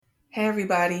Hey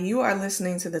everybody, you are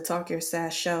listening to the Talk Your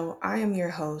Sass show. I am your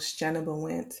host, Jenna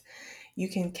Bewent. You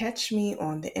can catch me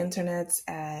on the internets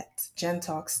at Jen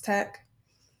Talks Tech.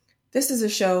 This is a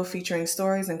show featuring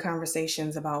stories and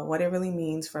conversations about what it really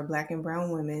means for Black and Brown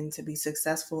women to be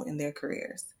successful in their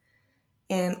careers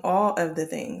and all of the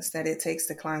things that it takes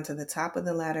to climb to the top of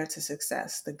the ladder to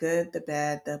success, the good, the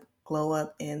bad, the glow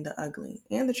up, and the ugly,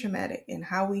 and the traumatic, and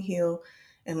how we heal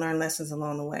and learn lessons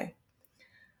along the way.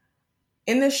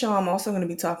 In this show, I'm also going to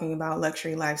be talking about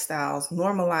luxury lifestyles,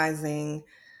 normalizing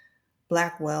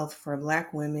Black wealth for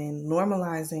Black women,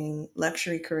 normalizing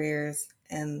luxury careers,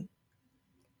 and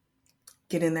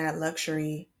getting that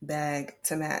luxury bag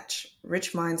to match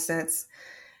rich mindsets,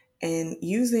 and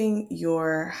using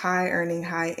your high earning,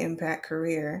 high impact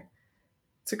career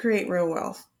to create real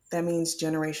wealth. That means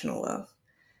generational wealth.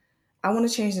 I want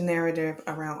to change the narrative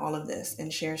around all of this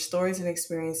and share stories and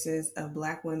experiences of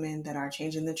Black women that are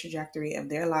changing the trajectory of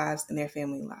their lives and their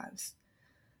family lives.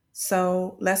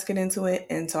 So let's get into it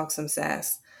and talk some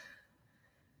sass.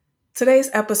 Today's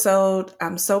episode,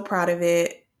 I'm so proud of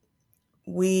it.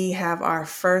 We have our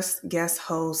first guest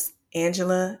host,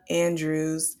 Angela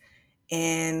Andrews.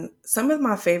 And some of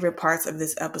my favorite parts of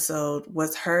this episode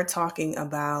was her talking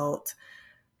about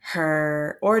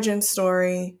her origin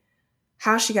story,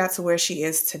 how she got to where she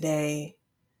is today,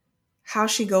 how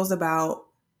she goes about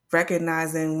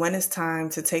recognizing when it's time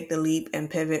to take the leap and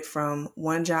pivot from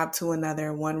one job to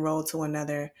another, one role to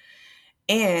another,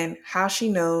 and how she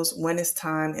knows when it's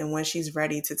time and when she's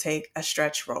ready to take a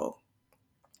stretch role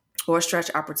or a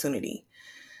stretch opportunity.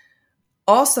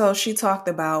 Also, she talked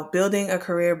about building a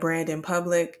career brand in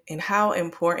public and how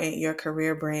important your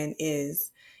career brand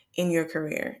is in your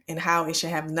career and how it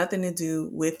should have nothing to do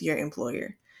with your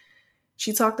employer.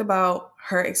 She talked about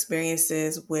her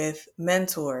experiences with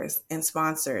mentors and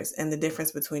sponsors and the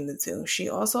difference between the two. She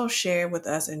also shared with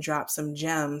us and dropped some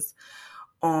gems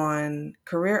on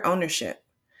career ownership.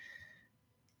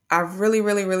 I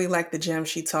really like the gem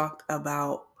she talked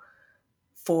about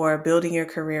for building your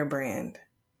career brand.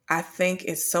 I think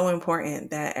it's so important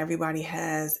that everybody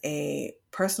has a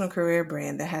personal career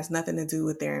brand that has nothing to do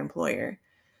with their employer.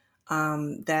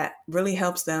 That really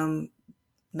helps them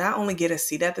not only get a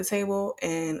seat at the table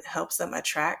and helps them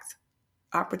attract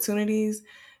opportunities,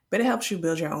 but it helps you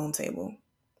build your own table.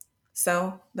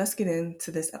 So let's get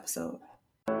into this episode.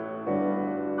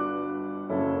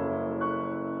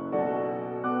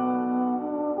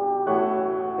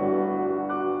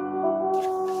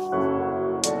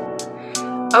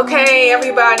 Okay,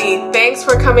 everybody, thanks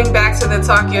for coming back to the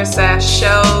Talk Your Sass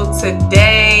show.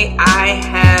 Today, I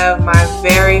have my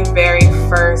very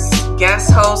first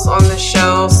guest host on the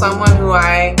show, someone who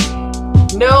I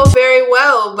know very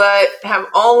well, but have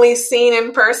only seen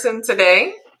in person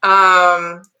today.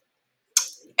 And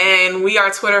we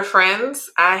are Twitter friends.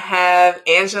 I have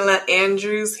Angela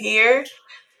Andrews here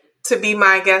to be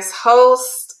my guest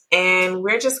host, and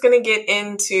we're just going to get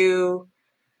into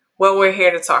what we're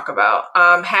here to talk about.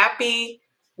 Happy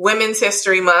Women's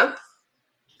History Month.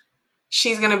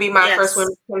 She's going to be my first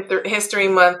Women's History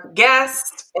Month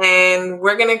guest, and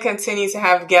we're going to continue to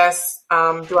have guests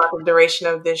throughout the duration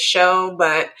of this show,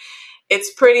 but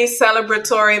it's pretty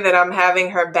celebratory that I'm having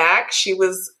her back. She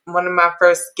was one of my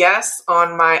first guests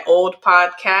on my old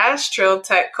podcast, Trill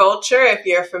Tech Culture, if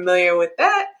you're familiar with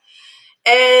that.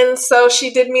 And so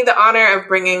she did me the honor of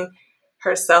bringing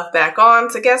herself back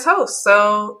on to guest host.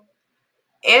 So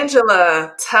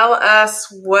Angela, tell us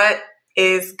what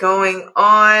is going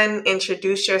on.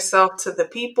 Introduce yourself to the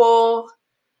people.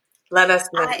 Let us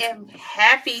know. I am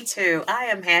happy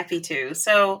to.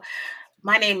 So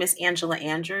my name is Angela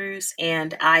Andrews,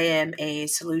 and I am a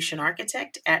solution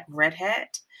architect at Red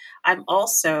Hat. I'm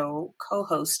also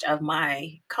co-host of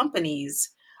my company's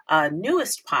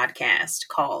newest podcast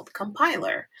called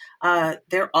Compiler.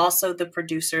 They're also the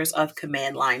producers of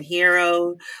Command Line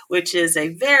Hero, which is a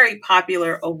very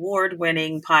popular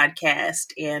award-winning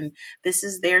podcast, and this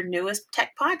is their newest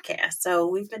tech podcast. So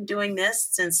we've been doing this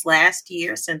since last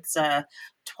year, since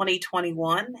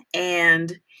 2021,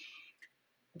 and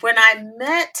when I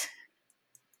met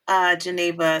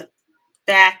Geneva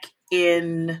back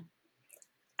in,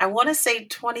 I want to say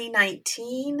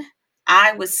 2019,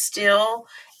 I was still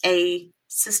a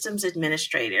systems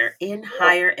administrator in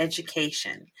higher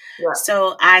education. Yeah.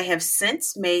 So I have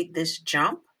since made this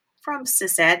jump from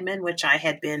sysadmin, which I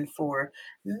had been for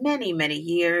many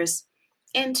years,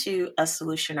 into a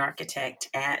solution architect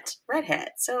at Red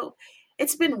Hat. So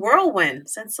it's been whirlwind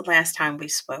since the last time we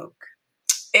spoke.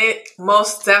 It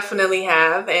most definitely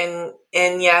have. And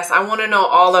yes, I want to know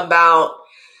all about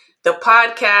the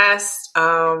podcast.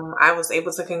 I was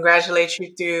able to congratulate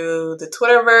you through the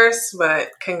Twitterverse, but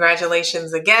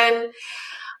congratulations again.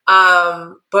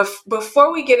 But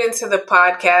before we get into the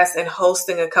podcast and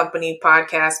hosting a company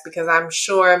podcast, because I'm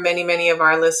sure many of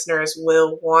our listeners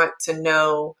will want to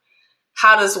know,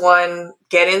 how does one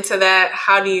get into that?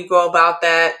 How do you go about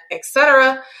that,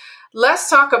 etc.? Let's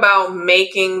talk about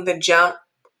making the jump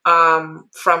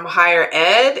from higher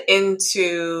ed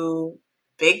into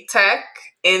big tech,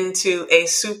 into a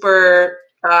super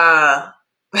a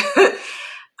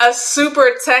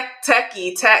super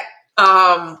techie tech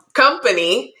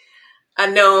company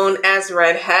known as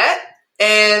Red Hat,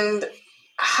 and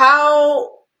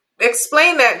how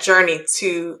explain that journey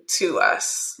to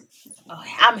us. Oh,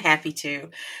 I'm happy to.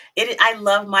 I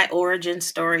love my origin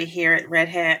story here at Red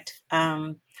Hat.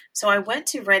 So I went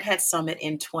to Red Hat Summit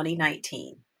in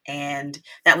 2019, and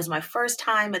that was my first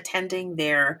time attending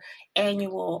their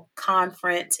annual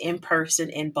conference in person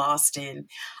in Boston.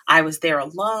 I was there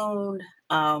alone,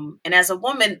 and as a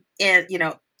woman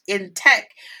in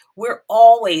tech, we're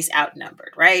always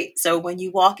outnumbered, right? So when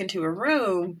you walk into a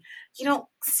room, you don't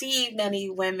see many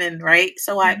women, right?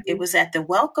 So it was at the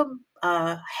welcome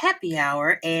happy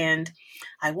hour, and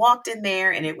I walked in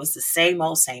there, and it was the same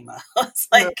old, same old. It's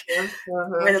like,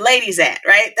 where the ladies at,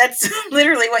 right? That's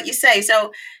literally what you say.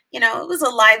 So, it was a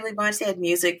lively bunch. They had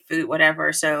music, food,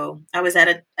 whatever. So I was at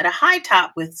a high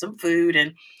top with some food,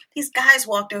 and these guys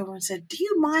walked over and said, "Do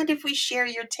you mind if we share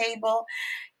your table?"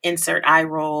 Insert eye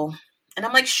roll. And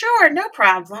I'm like, "Sure, no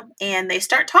problem." And they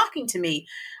start talking to me.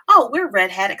 "Oh, we're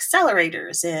Red Hat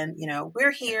Accelerators, and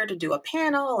we're here to do a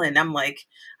panel." And I'm like,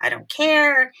 "I don't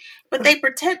care." But they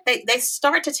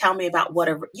start to tell me about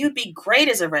you'd be great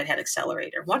as a Red Hat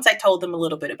Accelerator. Once I told them a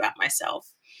little bit about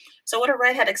myself. So what a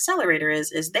Red Hat Accelerator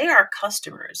is they are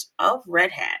customers of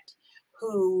Red Hat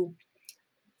who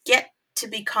get to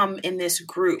become in this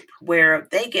group where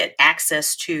they get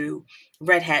access to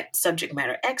Red Hat subject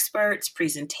matter experts,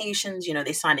 presentations.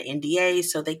 They sign an NDA,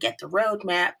 so they get the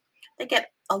roadmap. They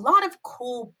get a lot of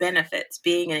cool benefits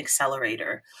being an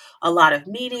accelerator, a lot of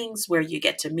meetings where you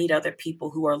get to meet other people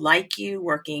who are like you,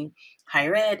 working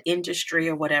higher ed, industry,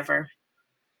 or whatever.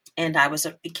 And I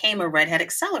became a Red Hat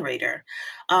accelerator.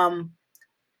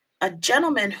 A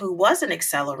gentleman who was an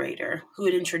accelerator, who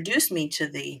had introduced me to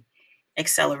the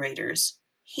accelerators,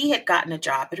 he had gotten a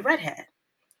job at Red Hat.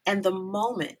 And the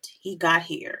moment he got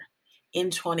here in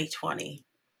 2020,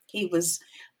 he was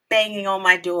banging on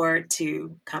my door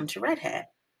to come to Red Hat.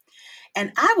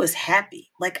 And I was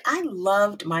happy. Like, I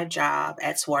loved my job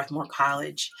at Swarthmore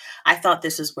College. I thought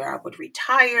this is where I would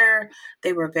retire.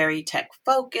 They were very tech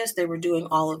focused. They were doing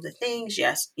all of the things.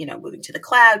 Yes, moving to the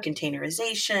cloud,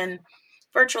 containerization,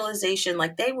 virtualization.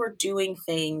 Like, they were doing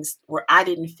things where I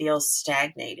didn't feel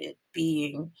stagnated,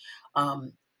 being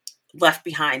left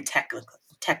behind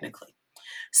technically.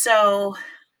 So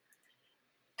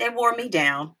they wore me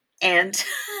down, and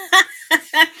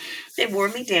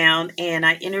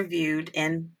I interviewed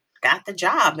and got the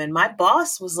job. And my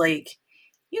boss was like,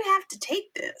 "You have to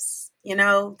take this.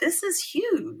 This is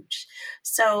huge."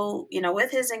 So,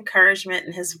 with his encouragement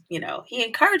and he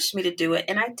encouraged me to do it,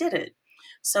 and I did it.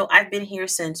 So I've been here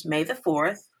since May the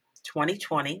 4th,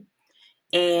 2020,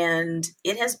 and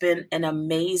it has been an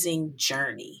amazing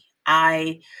journey.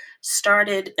 I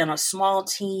started in a small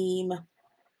team.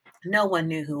 No one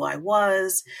knew who I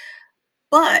was.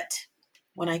 But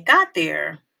when I got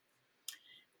there,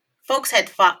 folks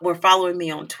were following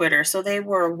me on Twitter, so they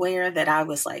were aware that I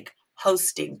was like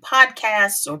hosting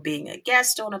podcasts or being a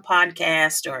guest on a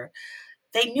podcast, or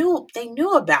they knew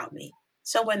about me.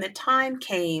 So when the time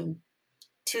came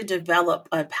to develop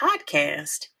a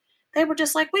podcast, they were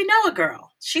just like, "We know a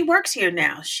girl. She works here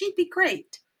now. She'd be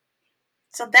great."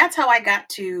 So that's how I got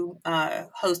to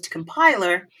host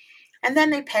Compiler, and then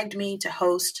they pegged me to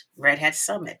host Red Hat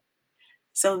Summit.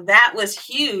 So that was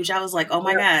huge. I was like, "Oh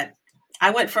my God." I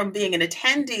went from being an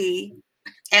attendee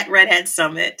at Red Hat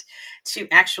Summit to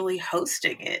actually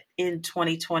hosting it in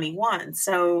 2021.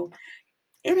 So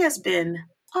it has been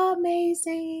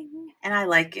amazing, and I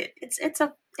like it. It's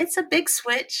a big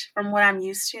switch from what I'm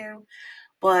used to,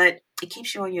 but it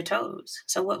keeps you on your toes.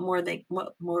 So what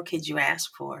more could you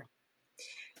ask for?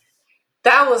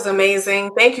 That was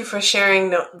amazing. Thank you for sharing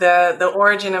the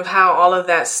origin of how all of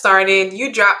that started.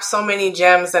 You dropped so many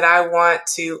gems that I want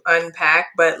to unpack,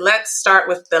 but let's start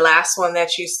with the last one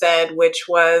that you said, which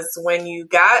was when you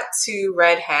got to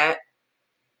Red Hat,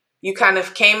 you kind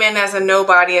of came in as a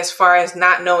nobody as far as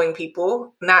not knowing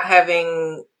people, not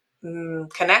having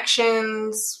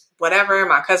connections, whatever.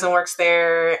 My cousin works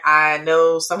there. I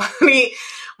know somebody,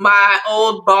 my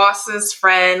old boss's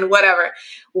friend, whatever,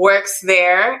 works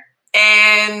there.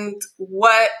 And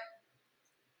what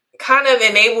kind of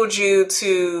enabled you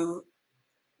to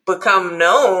become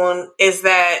known is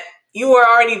that you were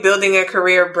already building a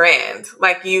career brand.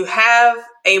 Like, you have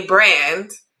a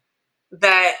brand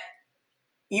that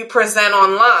you present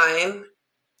online,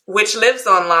 which lives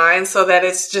online, so that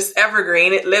it's just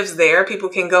evergreen. It lives there. People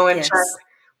can go and check Yes.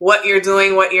 what you're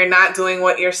doing, what you're not doing,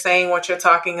 what you're saying, what you're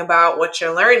talking about, what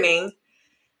you're learning.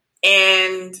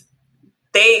 And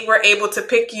they were able to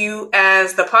pick you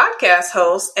as the podcast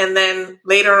host. And then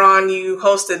later on, you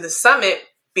hosted the summit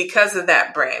because of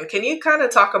that brand. Can you kind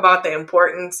of talk about the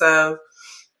importance of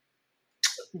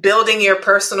building your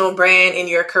personal brand and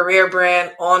your career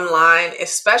brand online,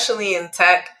 especially in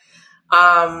tech?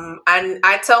 And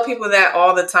I tell people that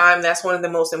all the time. That's one of the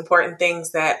most important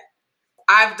things that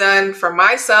I've done for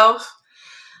myself,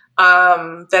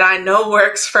 that I know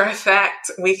works for a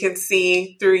fact. We can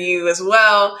see through you as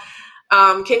well.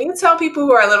 Can you tell people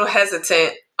who are a little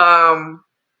hesitant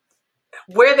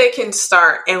where they can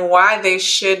start and why they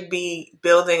should be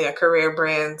building a career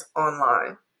brand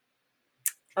online?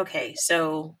 Okay,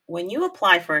 so when you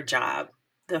apply for a job,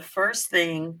 the first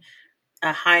thing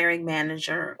a hiring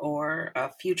manager or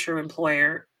a future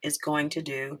employer is going to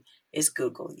do is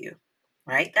Google you,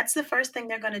 right? That's the first thing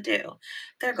they're going to do.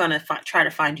 They're going to try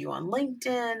to find you on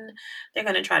LinkedIn. They're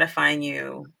going to try to find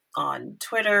you on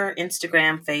Twitter,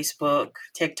 Instagram, Facebook,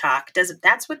 TikTok.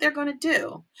 That's what they're going to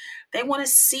do. They want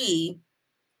to see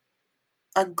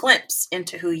a glimpse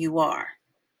into who you are.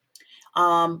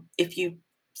 If you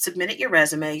submitted your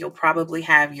resume, you'll probably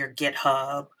have your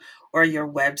GitHub or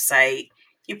your website.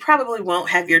 You probably won't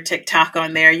have your TikTok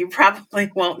on there. You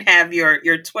probably won't have your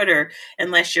Twitter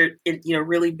unless you're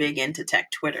really big into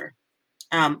tech Twitter.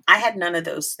 I had none of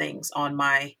those things on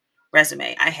my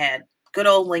resume. I had good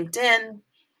old LinkedIn.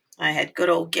 I had good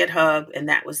old GitHub, and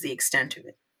that was the extent of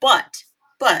it. But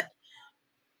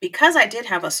because I did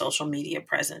have a social media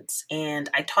presence and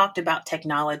I talked about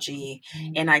technology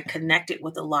and I connected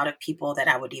with a lot of people that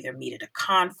I would either meet at a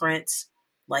conference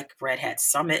like Red Hat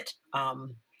Summit.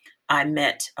 I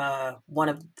met I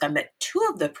met two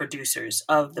of the producers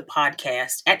of the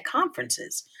podcast at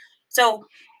conferences. So,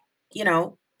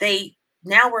 they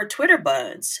now we're Twitter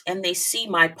buds and they see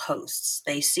my posts.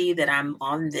 They see that I'm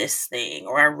on this thing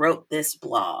or I wrote this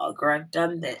blog or I've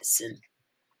done this, and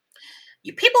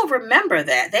people remember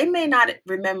that. They may not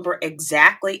remember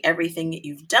exactly everything that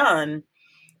you've done,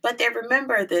 but they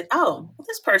remember that, oh,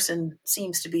 this person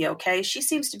seems to be okay. She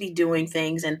seems to be doing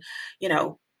things. And, you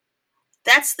know,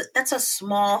 that's a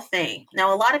small thing.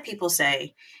 Now, a lot of people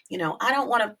say, I don't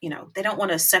want to, they don't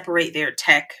want to separate their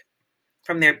tech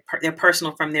from their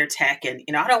personal from their tech. And,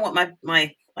 I don't want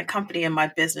my company and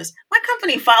my business. My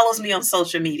company follows me on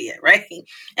social media, right?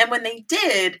 And when they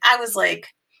did, I was like,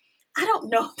 I don't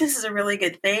know if this is a really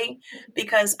good thing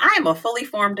because I am a fully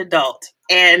formed adult.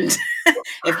 And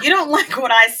if you don't like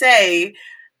what I say,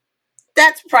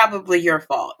 that's probably your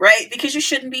fault, right? Because you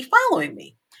shouldn't be following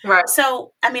me. Right.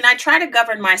 So, I try to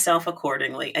govern myself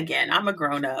accordingly. Again, I'm a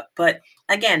grown up. But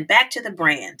again, back to the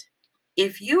brand.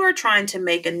 If you are trying to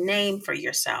make a name for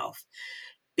yourself,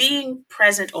 being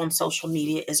present on social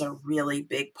media is a really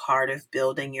big part of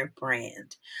building your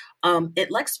brand. It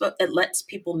lets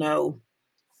people know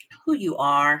who you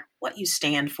are, what you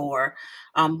stand for.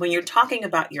 When you're talking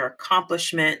about your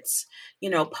accomplishments,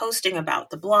 posting about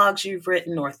the blogs you've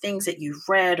written or things that you've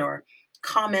read or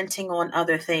commenting on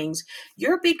other things,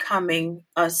 you're becoming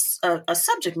a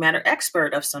subject matter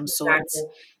expert of some sorts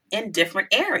Exactly. in different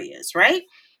areas, right?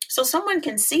 So someone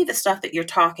can see the stuff that you're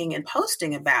talking and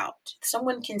posting about.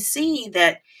 Someone can see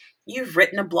that you've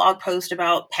written a blog post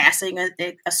about passing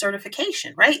a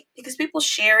certification, right? Because people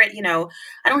share it.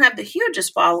 I don't have the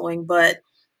hugest following, but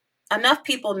enough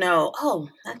people know, oh,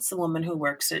 that's the woman who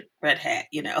works at Red Hat.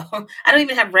 I don't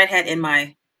even have Red Hat in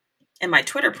my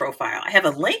Twitter profile. I have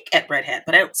a link at Red Hat,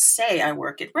 but I don't say I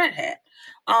work at Red Hat.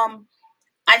 Um,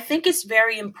 I think it's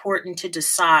very important to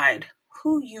decide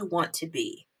who you want to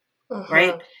be,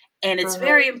 right? Mm-hmm. And it's Mm-hmm.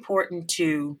 very important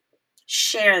to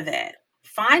share that.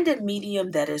 Find a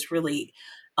medium that is really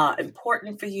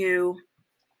important for you,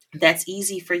 that's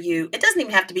easy for you. It doesn't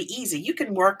even have to be easy. You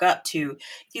can work up to,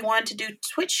 if you wanted to do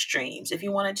Twitch streams, if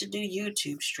you wanted to do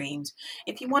YouTube streams,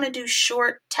 if you want to do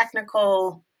short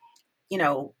technical, you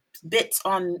know, bits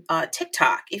on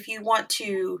TikTok, if you want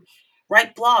to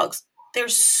write blogs,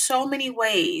 there's so many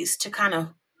ways to kind of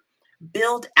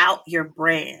build out your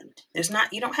brand.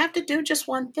 You don't have to do just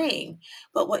one thing,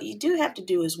 but what you do have to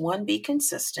do is one, be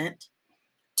consistent,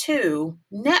 two,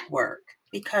 network,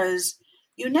 because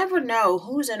you never know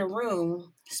who's in a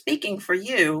room speaking for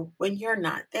you when you're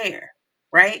not there.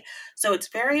 right? So it's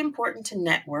very important to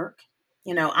network.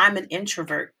 I'm an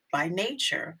introvert by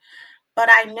nature, but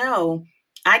I know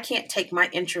I can't take my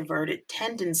introverted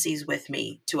tendencies with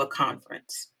me to a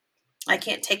conference. I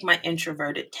can't take my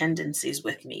introverted tendencies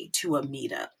with me to a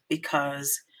meetup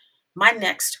because my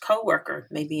next coworker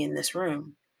may be in this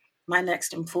room. My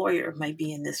next employer may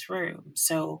be in this room.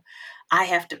 So I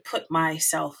have to put my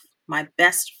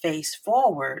best face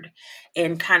forward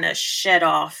and kind of shed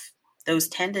off those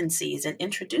tendencies and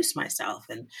introduce myself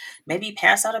and maybe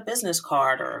pass out a business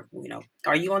card or,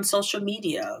 are you on social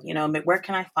media? Where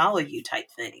can I follow you type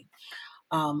thing.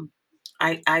 Um,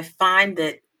 I find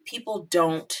that people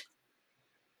don't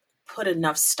put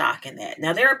enough stock in that.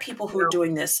 Now, there are people who are No,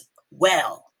 doing this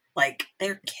well, like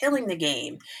they're killing the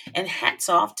game, and hats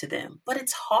off to them. But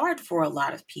it's hard for a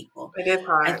lot of people. it is I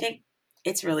hard. think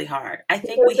it's really hard. I The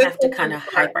think we have to kind consistency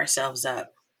of part, hype ourselves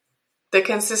up. the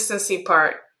consistency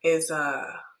part is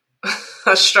a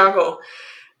struggle.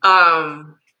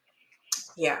 Um,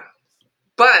 yeah,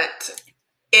 but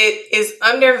it is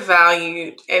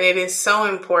undervalued, and it is so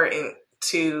important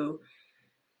to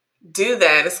do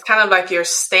that. It's kind of like your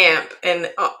stamp.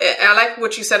 And I like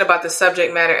what you said about the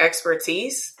subject matter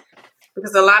expertise,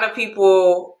 because a lot of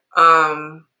people,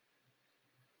 I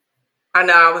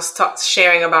know I was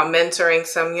sharing about mentoring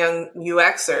some young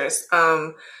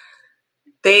UXers.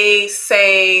 They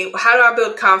say, how do I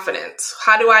build confidence?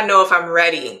 How do I know if I'm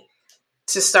ready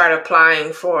to start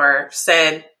applying for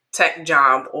said tech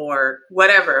job or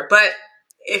whatever? But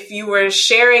if you were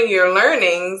sharing your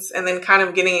learnings and then kind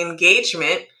of getting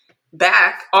engagement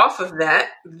back off of that,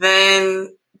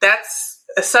 then that's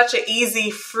such an easy,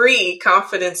 free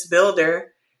confidence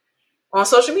builder on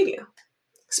social media, Mhm.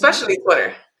 especially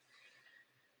Twitter.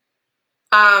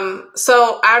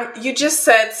 You just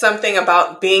said something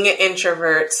about being an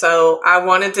introvert, so I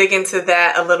want to dig into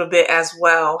that a little bit as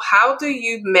well. How do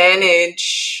you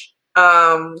manage?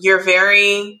 You're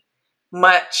very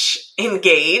much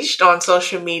engaged on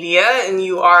social media, and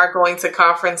you are going to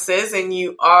conferences, and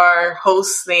you are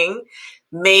hosting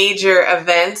major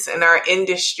events in our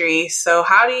industry. So,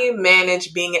 how do you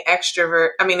manage being an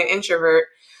extrovert? I mean, an introvert,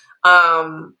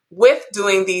 with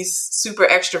doing these super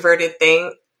extroverted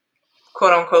things,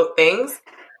 quote unquote things.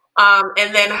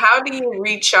 And then how do you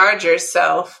recharge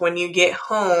yourself when you get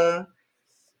home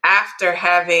after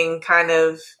having kind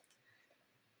of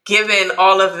given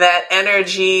all of that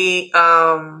energy,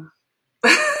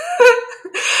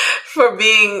 for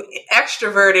being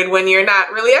extroverted when you're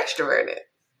not really extroverted?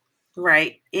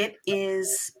 Right. It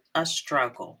is a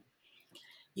struggle.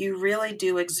 You really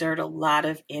do exert a lot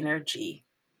of energy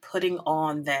putting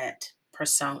on that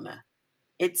persona.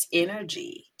 It's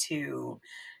energy to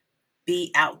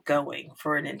be outgoing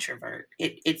for an introvert.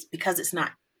 It's because it's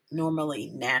not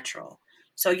normally natural.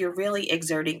 So you're really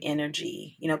exerting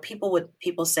energy.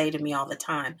 People say to me all the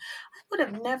time, I would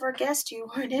have never guessed you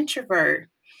were an introvert.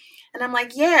 And I'm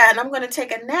like, yeah, and I'm going to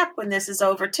take a nap when this is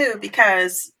over too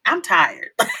because I'm tired.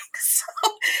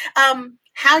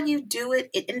 How you do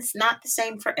it's not the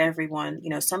same for everyone.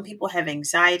 Some people have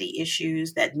anxiety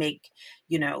issues that make,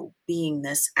 being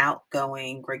this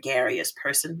outgoing, gregarious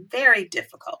person very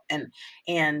difficult. And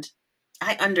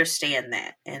I understand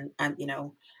that. And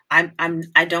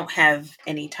I don't have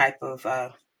any type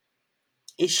of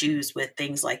issues with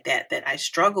things like that I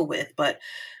struggle with, but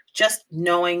just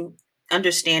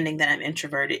understanding that I'm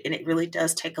introverted, and it really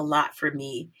does take a lot for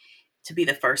me to be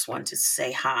the first one to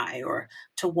say hi or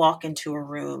to walk into a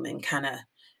room and kind of,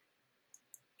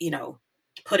 you know,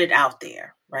 put it out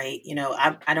there, right?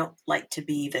 I don't like to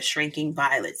be the shrinking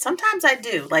violet. Sometimes I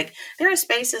do. Like there are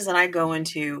spaces that I go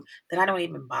into that I don't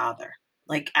even bother.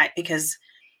 Because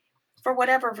for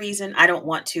whatever reason, I don't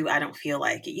feel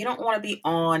like it. You don't want to be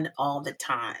on all the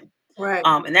time. Right.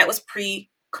 And that was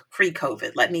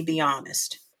pre-COVID, let me be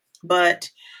honest.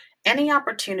 But any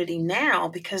opportunity now,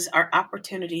 because our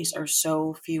opportunities are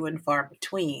so few and far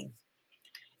between,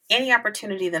 any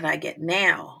opportunity that I get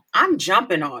now, I'm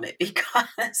jumping on it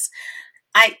because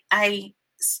I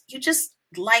you just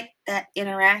like that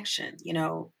interaction.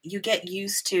 You get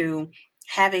used to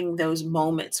having those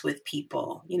moments with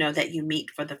people, that you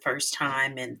meet for the first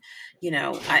time. And,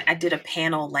 I did a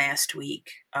panel last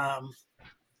week,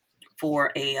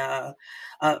 for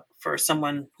for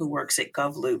someone who works at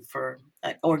GovLoop for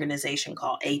an organization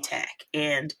called ATAC.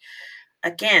 And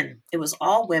again, it was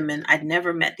all women. I'd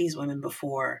never met these women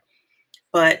before,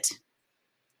 but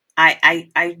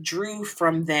I drew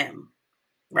from them,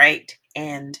 right?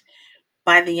 And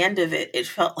by the end of it, it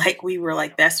felt like we were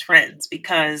like best friends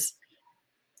because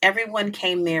everyone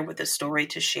came there with a story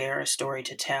to share, a story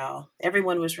to tell.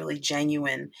 Everyone was really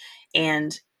genuine.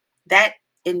 And that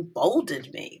emboldened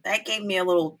me. That gave me a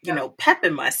little, pep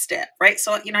in my step, right?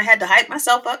 So, I had to hype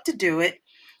myself up to do it.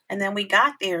 And then we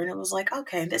got there and it was like,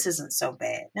 okay, this isn't so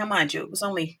bad. Now, mind you, it was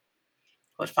only,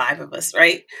 5 of us,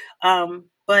 right?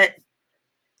 But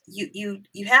you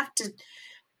have to,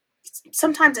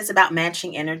 sometimes it's about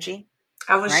matching energy,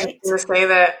 I was just right? going to say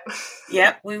that.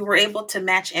 Yep, we were able to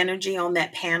match energy on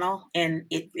that panel, and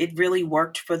it really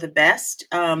worked for the best.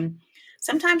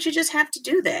 Sometimes you just have to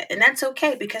do that, and that's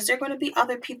okay because there are going to be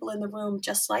other people in the room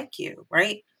just like you,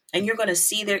 right? And you're going to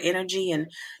see their energy,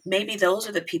 and maybe those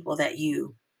are the people that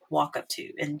you walk up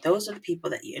to, and those are the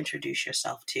people that you introduce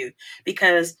yourself to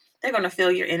because they're going to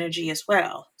feel your energy as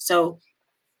well. So,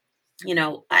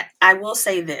 I will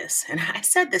say this, and I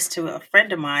said this to a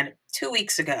friend of mine 2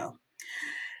 weeks ago.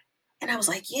 And I was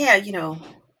like, yeah,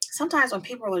 sometimes when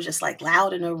people are just like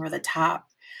loud and over the top,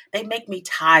 they make me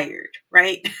tired,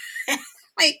 right?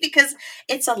 Like because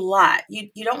it's a lot. You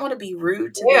don't want to be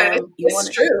rude to Yeah, them. You it's want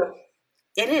to true.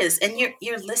 it is. And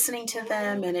you're listening to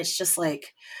them and it's just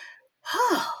like,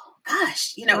 oh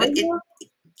gosh, Mhm.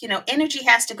 energy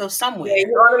has to go Yeah, somewhere.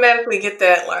 you automatically get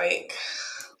that, like,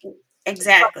 it's like a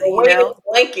Exactly, weighted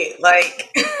blanket.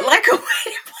 Like, like a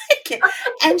weighted blanket.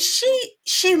 And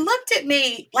she looked at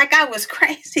me like I was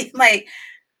crazy.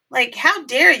 Like, how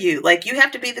dare you? Like, you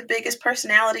have to be the biggest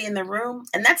personality in the room.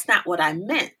 And that's not what I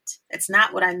meant. It's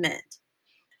not what I meant.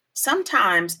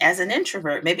 Sometimes, as an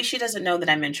introvert, maybe she doesn't know that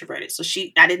I'm introverted. So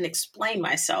I didn't explain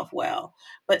myself well.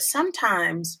 But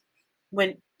sometimes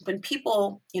when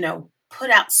people, put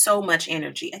out so much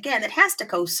energy, again, it has to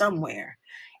go somewhere.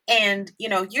 And,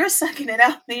 you're sucking it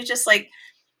up and you're just like,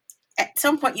 at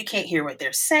some point you can't hear what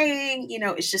they're saying,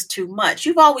 it's just too much.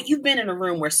 You've been in a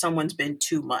room where someone's been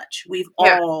too much. we've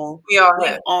yeah, all we all we've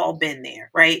have. all been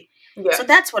there, right? Yeah, So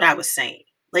that's what I was saying.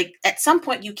 Like at some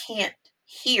point you can't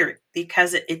hear it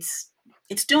because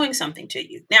it's doing something to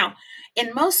you. Now,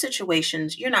 in most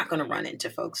situations you're not going to run into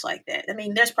folks like that. I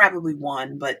mean, there's probably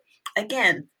one, but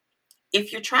again,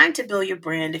 if you're trying to build your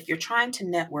brand, if you're trying to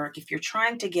network, if you're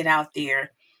trying to get out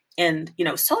there, and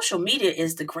social media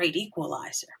is the great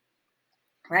equalizer,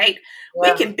 right? We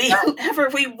yeah, can be whoever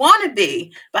we want to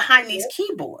be behind these yeah.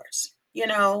 keyboards.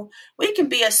 We can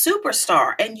be a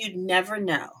superstar and you'd never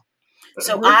know.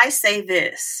 So Mhm. I say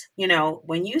this,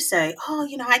 when you say, oh,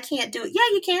 I can't do it. Yeah,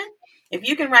 you can. If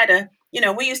you can write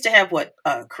we used to have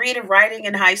creative writing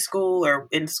in high school or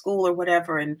in school or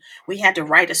whatever, and we had to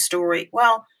write a story.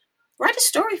 Well, write a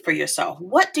story for yourself.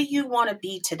 What do you want to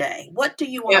be today? What do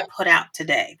you want Yeah, to put out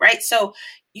today? Right. So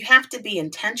you have to be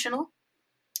intentional.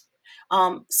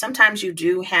 Sometimes you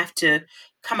do have to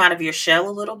come out of your shell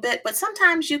a little bit, but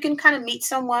sometimes you can kind of meet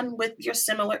someone with your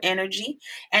similar energy,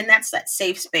 and that's that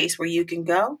safe space where you can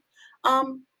go.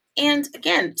 Um, and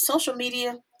again, social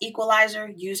media equalizer,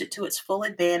 use it to its full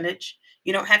advantage.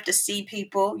 You don't have to see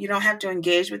people, you don't have to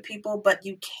engage with people, but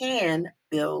you can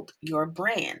build your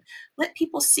brand. Let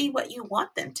people see what you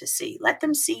want them to see. Let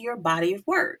them see your body of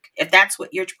work if that's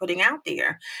what you're putting out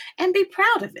there, and be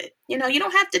proud of it. You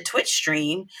don't have to Twitch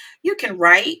stream, you can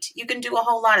write, you can do a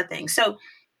whole lot of things. So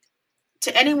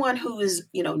to anyone who is,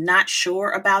 not sure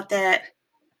about that,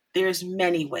 there's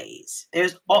many ways. yeah.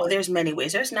 There's many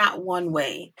ways. There's not one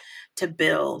way to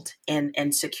build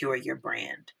and secure your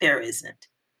brand. There isn't.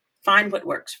 Find what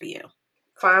works for you.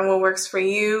 Find what works for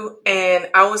you, and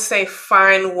I would say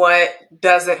find what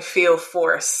doesn't feel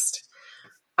forced,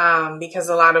 because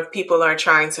a lot of people are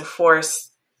trying to force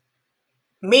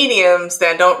mediums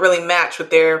that don't really match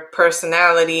with their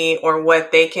personality or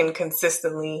what they can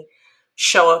consistently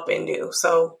show up and do.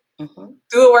 So Mm-hmm.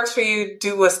 do what works for you,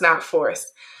 do what's not forced.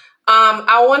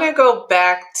 I want to go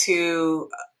back to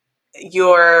you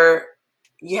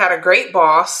had a great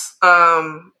boss,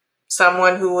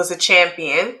 someone who was a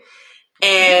champion.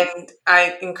 Mm-hmm. And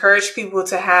I encourage people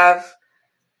to have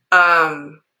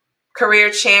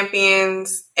career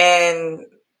champions, and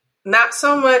not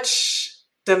so much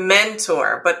the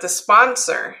mentor, but the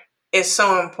sponsor is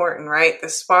so important, right? The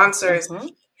sponsors. Mm-hmm.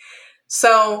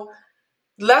 So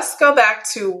let's go back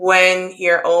to when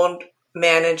your old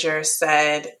manager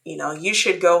said, you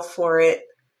should go for it.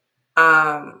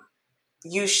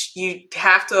 You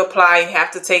have to apply. You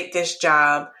have to take this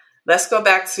job. Let's go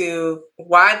back to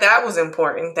why that was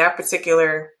important, that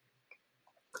particular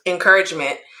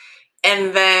encouragement.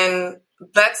 And then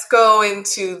let's go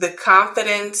into the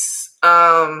confidence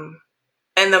and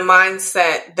the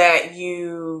mindset that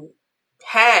you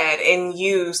had and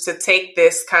used to take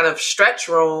this kind of stretch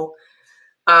role.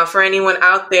 For anyone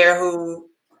out there who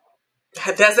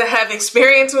doesn't have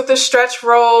experience with a stretch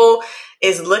role,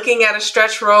 is looking at a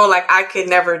stretch role like, I could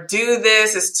never do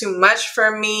this, it's too much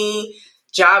for me.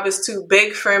 job is too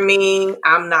big for me,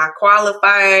 I'm not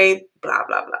qualified, blah,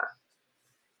 blah,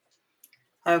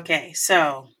 blah. Okay,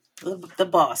 so the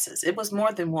bosses, it was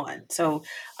more than one. So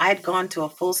I had gone to a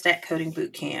full stack coding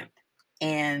boot camp,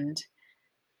 and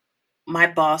my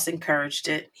boss encouraged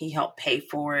it. He helped pay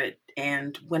for it.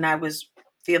 And when I was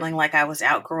feeling like I was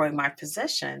outgrowing my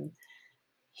position,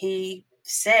 he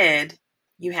said,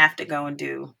 "You have to go and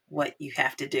do what you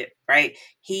have to do," right?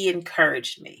 He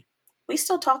encouraged me. We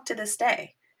still talk to this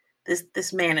day.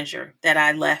 This manager that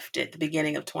I left at the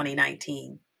beginning of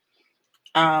 2019.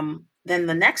 Then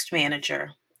the next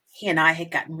manager, he and I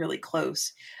had gotten really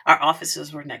close. Our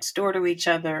offices were next door to each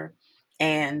other,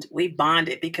 and we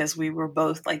bonded because we were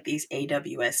both like these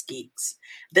AWS geeks.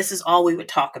 This is all we would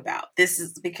talk about. This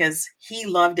is because he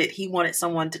loved it. He wanted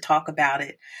someone to talk about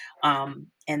it.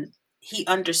 And he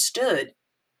understood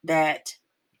that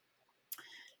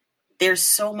there's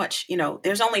so much,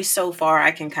 there's only so far I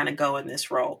can kind of go in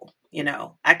this role.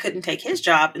 I couldn't take his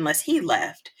job unless he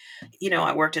left.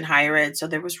 I worked in higher ed, so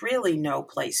there was really no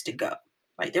place to go,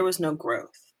 right? There was no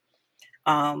growth.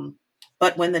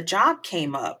 But when the job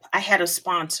came up, I had a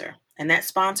sponsor, and that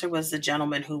sponsor was the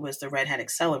gentleman who was the Red Hat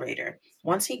accelerator.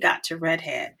 Once he got to Red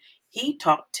Hat, he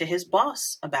talked to his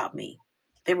boss about me.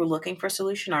 They were looking for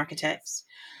solution architects,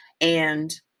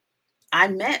 and I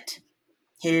met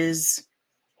his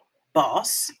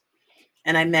boss,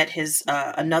 and I met his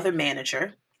another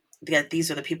manager. These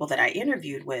are the people that I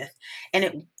interviewed with,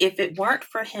 and if it weren't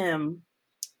for him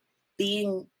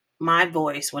being my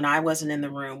voice when I wasn't in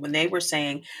the room, when they were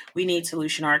saying we need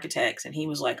solution architects, and he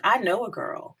was like, "I know a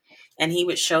girl," and he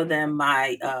would show them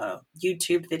my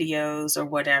YouTube videos or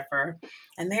whatever,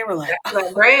 and they were like, Like,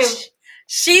 "Oh, Graham.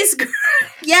 she's good."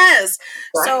 Yes.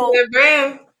 So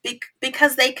Graham.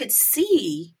 because they could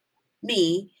see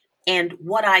me and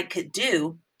what I could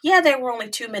do. Yeah, they were only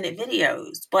 2-minute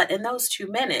videos, but in those 2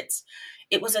 minutes,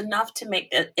 it was enough to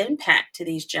make an impact to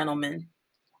these gentlemen.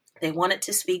 They wanted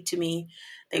to speak to me,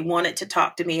 they wanted to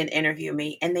talk to me and interview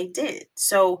me, and they did.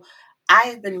 So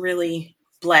I've been really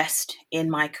blessed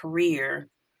in my career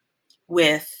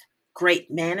with great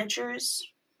managers,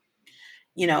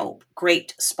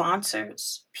 great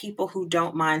sponsors, people who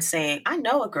don't mind saying, "I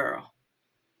know a girl,"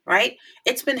 right?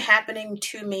 It's been happening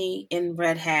to me in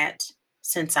Red Hat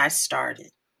since I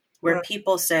started, where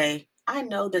people say, "I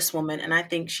know this woman and I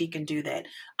think she can do that."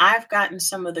 I've gotten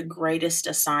some of the greatest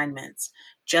assignments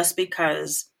just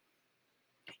because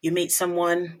you meet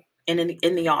someone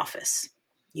in the office,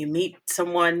 you meet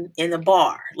someone in the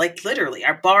bar, like literally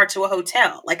our bar to a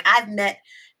hotel. Like I've met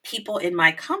people in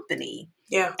my company.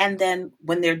 Yeah. And then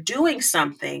when they're doing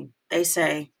something, they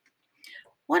say,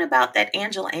 "What about that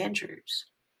Angela Andrews?"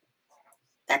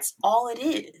 That's all it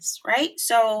is, right?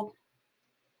 So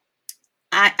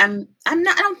I'm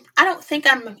not I don't think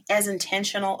I'm as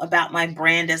intentional about my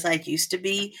brand as I used to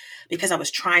be because I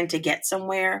was trying to get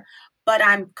somewhere, but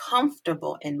I'm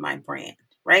comfortable in my brand,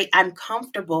 right? I'm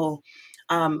comfortable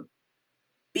um,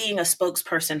 being a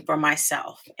spokesperson for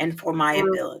myself and for my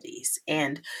abilities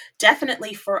and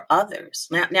definitely for others.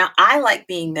 Now I like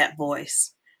being that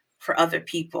voice for other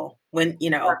people when,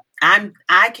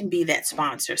 I can be that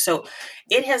sponsor. So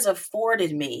it has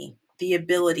afforded me the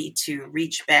ability to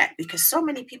reach back because so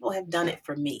many people have done it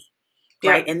for me.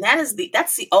 Right. And that's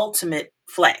the ultimate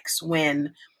flex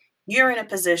when you're in a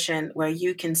position where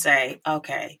you can say,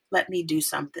 "Okay, let me do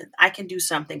something. I can do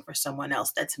something for someone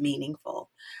else that's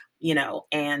meaningful,"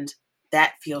 and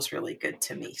that feels really good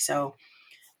to me. So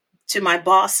to my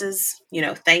bosses,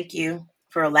 thank you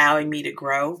for allowing me to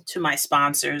grow. To my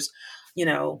sponsors,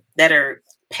 that are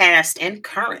past and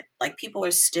current, like people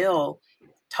are still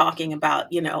talking about,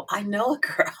 "I know a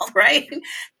girl," right?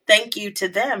 Thank you to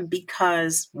them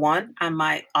because one, I'm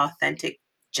my authentic,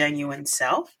 genuine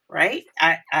self, right?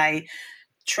 I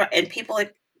try, and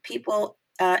people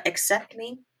accept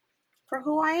me for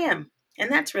who I am,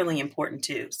 and that's really important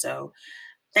too. So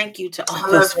thank you to all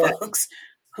those folks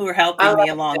who are helping me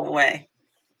along the way.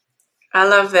 I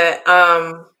love that.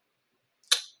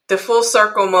 The full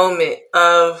circle moment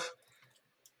of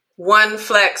one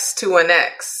flex to a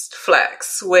next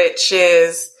flex, which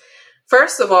is,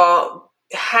 first of all,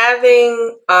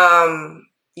 having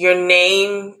your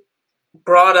name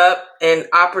brought up and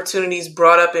opportunities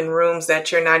brought up in rooms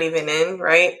that you're not even in,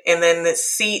 right? And then the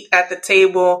seat at the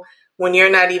table when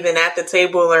you're not even at the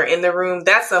table or in the room,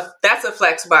 that's a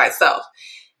flex by itself.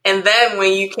 And then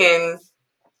when you can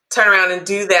turn around and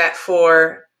do that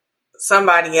for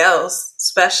somebody else,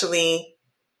 especially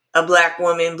a Black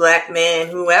woman, Black man,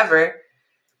 whoever,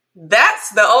 That's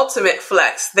the ultimate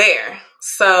flex there.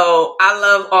 So I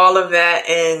love all of that.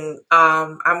 And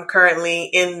I'm currently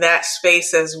in that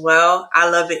space as well. I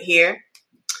love it here.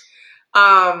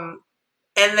 Um,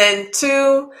 and then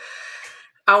two,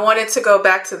 I wanted to go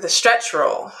back to the stretch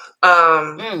roll.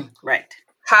 Right.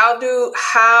 How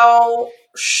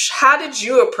did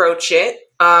you approach it?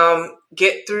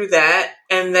 Get through that,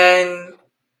 and then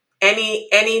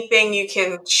anything you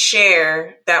can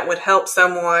share that would help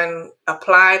someone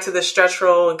apply to the stretch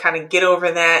roll and kind of get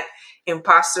over that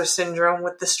imposter syndrome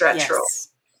with the stretch roll. Yes.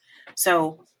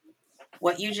 So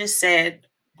what you just said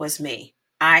was me.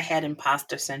 I had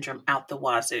imposter syndrome out the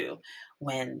wazoo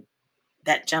when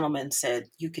that gentleman said,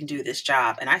 "You can do this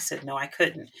job." And I said, "No, I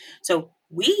couldn't." So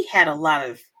we had a lot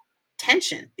of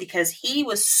tension because he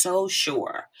was so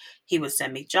sure. He would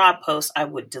send me job posts. I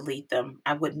would delete them.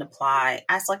 I wouldn't apply.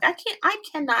 I was like, I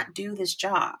cannot do this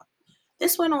job.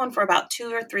 This went on for about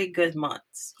 2 or 3 good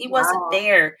months. He wasn't Wow.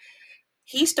 there.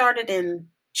 He started in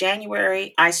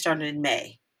January. I started in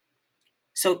May.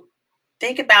 So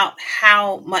think about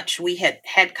how much we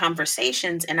had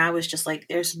conversations, and I was just like,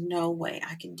 there's no way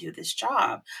I can do this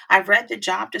job. I read the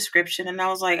job description and I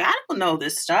was like, I don't know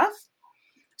this stuff.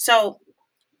 So,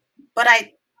 but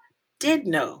I did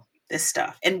know this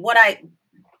stuff. And what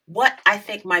I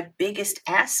think my biggest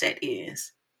asset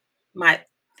is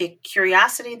the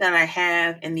curiosity that I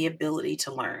have and the ability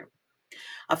to learn.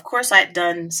 Of course, I had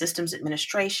done systems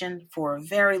administration for a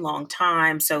very long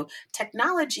time, so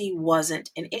technology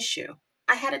wasn't an issue.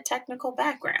 I had a technical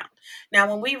background. Now,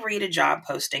 when we read a job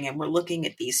posting and we're looking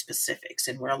at these specifics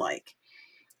and we're like,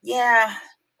 yeah,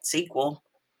 SQL,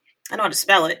 I know how to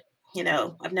spell it.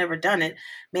 I've never done it.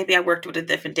 Maybe I worked with a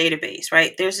different database,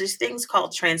 right? There's these things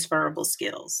called transferable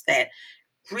skills that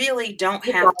really don't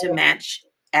have to match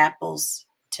apples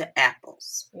to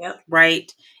apples, Yep.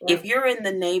 right? Yep. If you're in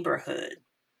the neighborhood,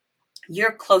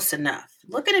 you're close enough.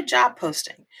 Look at a job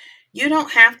posting. You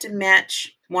don't have to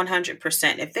match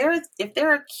 100%. If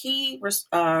there are key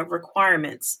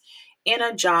requirements in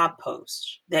a job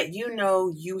post that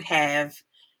you have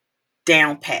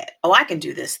down pat. Oh, I can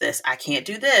do this. I can't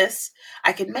do this.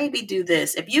 I can maybe do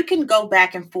this. If you can go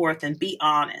back and forth and be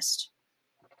honest,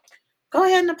 go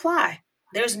ahead and apply.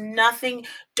 There's nothing.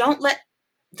 Don't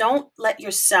let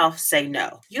yourself say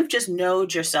no. You've just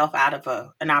knowed yourself out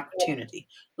of an opportunity.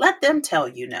 Let them tell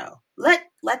you no. Let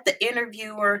the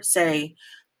interviewer say,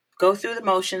 go through the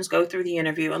motions, go through the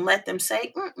interview, and let them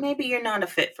say, maybe you're not a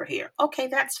fit for here. Okay,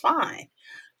 that's fine.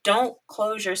 Don't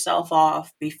close yourself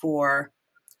off before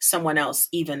someone else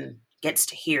even gets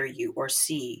to hear you or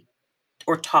see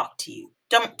or talk to you.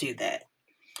 Don't do that.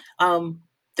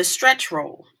 The stretch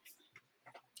role,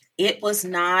 it was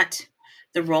not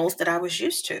the roles that I was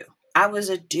used to. I was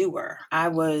a doer. I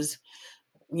was,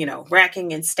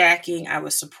 racking and stacking. I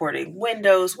was supporting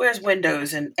Windows. Where's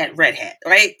Windows at Red Hat,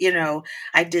 right?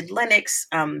 I did Linux,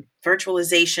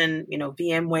 virtualization,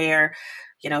 VMware,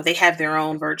 they have their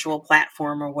own virtual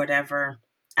platform or whatever.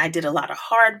 I did a lot of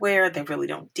hardware. They really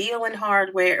don't deal in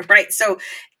hardware, right? So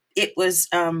it was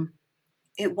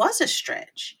a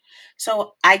stretch.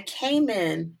 So I came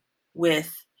in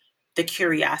with the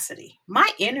curiosity. My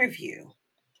interview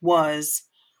was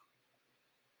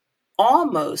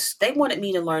they wanted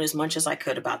me to learn as much as I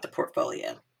could about the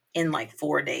portfolio in like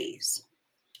 4 days.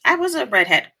 I was a Red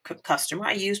Hat customer.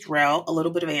 I used RHEL, a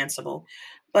little bit of Ansible,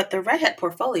 but the Red Hat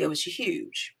portfolio was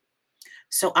huge.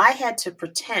 So I had to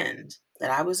pretend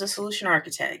that I was a solution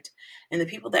architect and the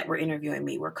people that were interviewing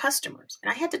me were customers.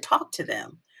 And I had to talk to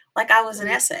them like I was an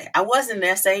essay. I wasn't an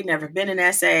essay, never been an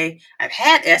essay. I've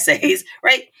had essays,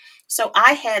 right? So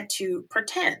I had to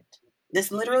pretend. That's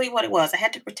literally what it was. I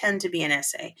had to pretend to be an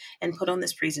essay and put on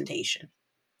this presentation.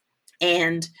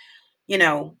 And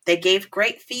they gave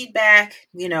great feedback.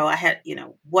 I had,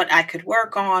 what I could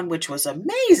work on, which was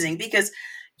amazing because,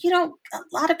 a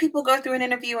lot of people go through an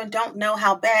interview and don't know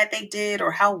how bad they did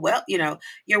or how well,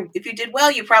 if you did well,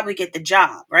 you probably get the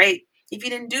job, right? If you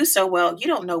didn't do so well, you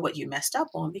don't know what you messed up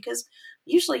on because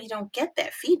usually you don't get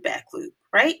that feedback loop,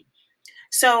 right?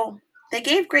 So they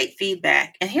gave great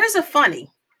feedback. And here's a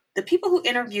funny, the people who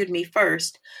interviewed me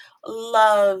first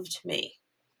loved me.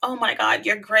 Oh my God,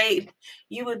 you're great.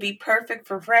 You would be perfect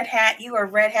for Red Hat. You are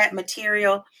Red Hat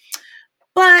material,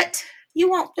 but you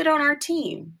won't fit on our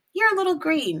team. You're a little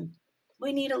green.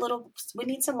 We need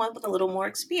someone with a little more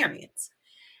experience.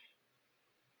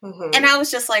 Mm-hmm. And I was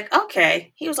just like,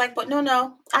 okay. He was like, but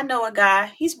no, I know a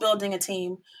guy. He's building a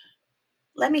team.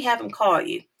 Let me have him call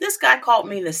you. This guy called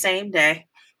me the same day.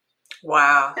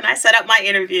 Wow. And I set up my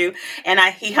interview and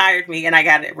he hired me and I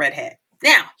got it at Red Hat.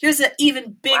 Now, here's an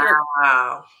even bigger.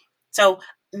 Wow. So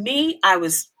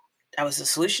I was a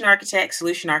solution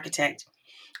architect.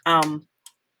 Um,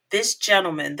 this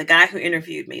gentleman, the guy who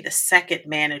interviewed me, the second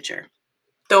manager,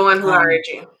 The one who um, hired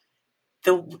you.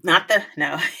 the not the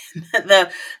no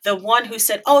the one who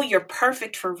said, "Oh, you're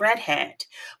perfect for Red Hat,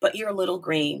 but you're a little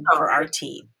green Oh, for our okay.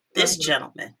 team." This Mhm.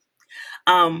 gentleman.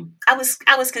 I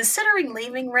was considering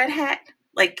leaving Red Hat,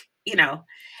 like,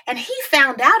 and he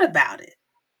found out about it.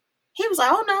 He was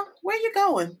like, "Oh no, where you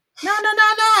going? No, no,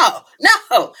 no, no,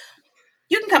 no.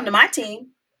 You can come to my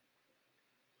team.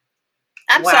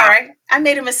 I'm Wow. sorry, I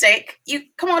made a mistake. You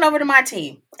come on over to my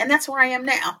team." And that's where I am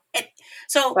now. And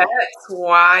so, That's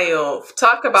wild.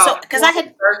 Talk so about because I full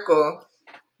had circle.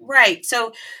 right,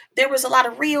 so there was a lot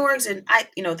of reorgs, and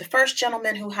the first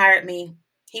gentleman who hired me,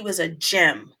 he was a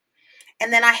gem,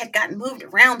 and then I had gotten moved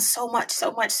around so much,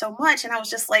 so much, so much, and I was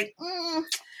just like,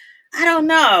 I don't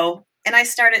know. And I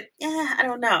started, yeah, I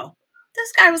don't know.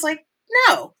 This guy was like,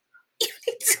 no,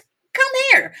 come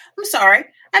here. I'm sorry,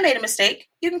 I made a mistake.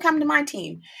 You can come to my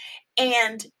team,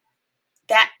 and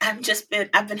that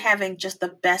I've been having just the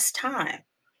best time.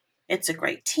 It's a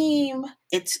great team.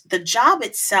 It's the job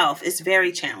itself is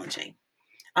very challenging.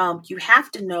 You have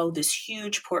to know this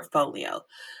huge portfolio,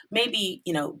 maybe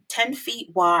 10 feet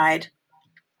wide,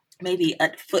 maybe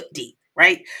a foot deep,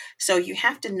 right? So you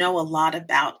have to know a lot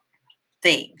about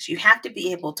things. You have to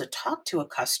be able to talk to a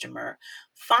customer,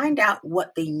 find out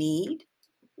what they need,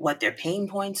 what their pain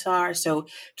points are. So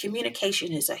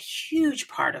communication is a huge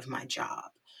part of my job.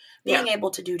 Yeah. Being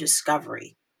able to do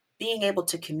discovery, being able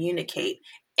to communicate,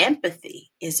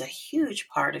 empathy is a huge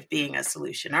part of being a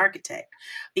solution architect,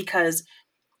 because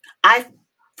I've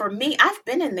for me, I've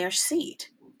been in their seat.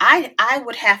 I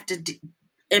would have to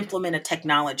implement a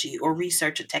technology or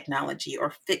research a technology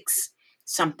or fix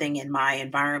something in my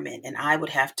environment, and I would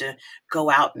have to go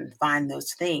out and find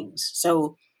those things.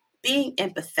 So being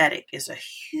empathetic is a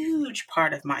huge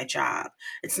part of my job.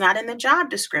 It's not in the job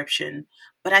description,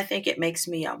 but I think it makes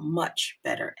me a much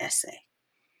better essay.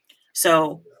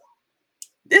 So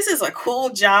this is a cool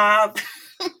job.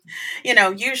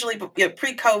 Usually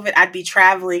pre-COVID, I'd be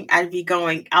traveling, I'd be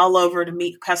going all over to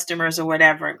meet customers or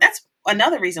whatever. That's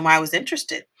another reason why I was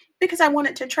interested, because I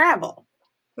wanted to travel.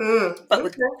 But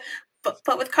with Okay.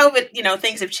 but with COVID,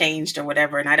 things have changed or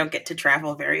whatever, and I don't get to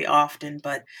travel very often.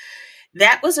 But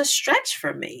that was a stretch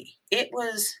for me. It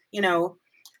was,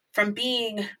 from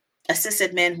being a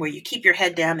sysadmin where you keep your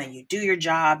head down and you do your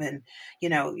job, and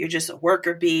you're just a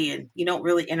worker bee and you don't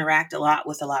really interact a lot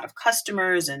with a lot of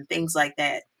customers and things like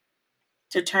that,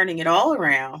 to turning it all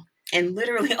around and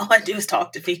literally all I do is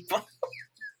talk to people.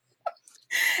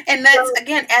 And that's, So,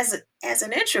 again, as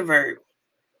an introvert.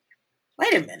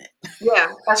 Wait a minute. yeah,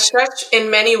 a stretch in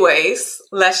many ways,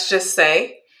 let's just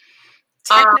say.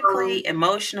 Um, Technically,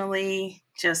 emotionally,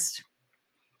 just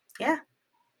yeah.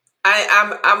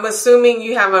 I'm assuming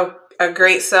you have a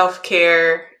great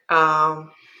self-care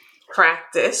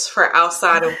practice for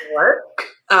outside of work.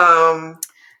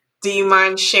 Do you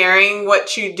mind sharing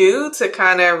what you do to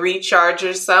kind of recharge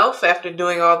yourself after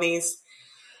doing all these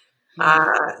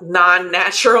Hmm.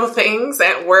 non-natural things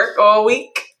at work all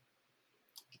week?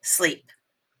 Sleep.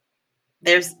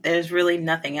 There's really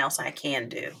nothing else I can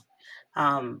do.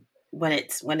 When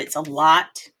it's a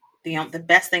lot, the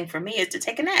best thing for me is to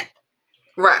take a nap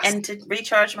Rest. and to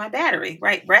recharge my battery.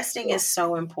 Right, resting Yeah. is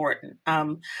so important.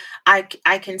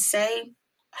 I can say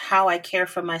how I care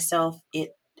for myself.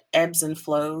 It ebbs and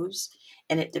flows,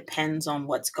 and it depends on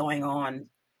what's going on,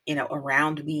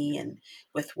 around me and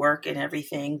with work and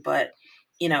everything. But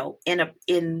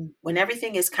in when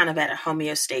everything is kind of at a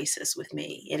homeostasis with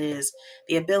me, it is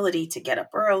the ability to get up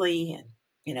early and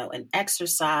and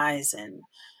exercise and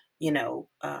you know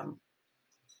um,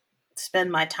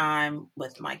 spend my time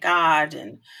with my God,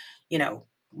 and, you know,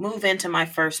 move into my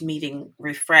first meeting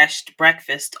refreshed,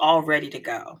 breakfast all ready to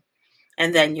go.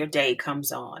 And then your day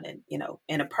comes on. And,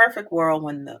 in a perfect world,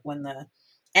 when the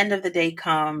end of the day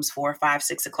comes, 4, 5,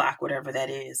 6 o'clock, whatever that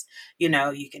is, you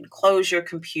can close your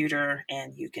computer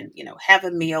and you can, have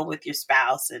a meal with your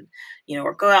spouse and,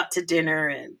 or go out to dinner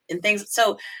and things.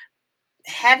 So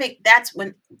having that's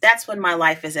when my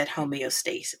life is at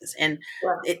homeostasis, and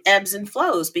Yeah. it ebbs and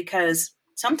flows because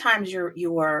sometimes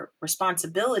your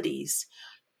responsibilities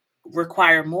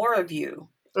require more of you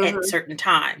at Hmm. certain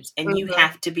times, and you Hmm.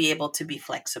 have to be able to be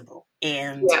flexible.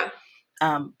 And Yeah.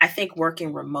 I think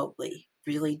working remotely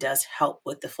really does help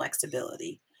with the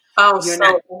flexibility. Oh, You're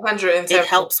so not 107. It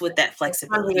helps with that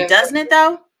flexibility, 107. doesn't it,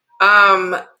 though?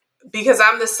 Um, because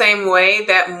I'm the same way.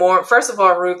 That more, first of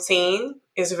all, routine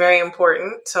is very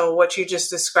important. So what you just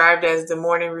described as the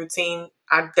morning routine,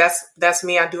 that's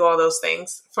me. I do all those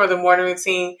things for the morning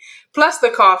routine, plus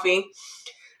the coffee.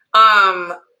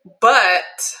 Um,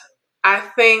 But I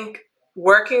think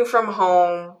working from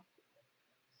home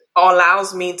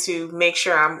allows me to make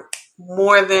sure I'm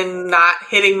more than not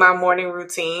hitting my morning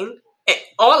routine,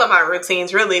 all of my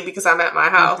routines really, because I'm at my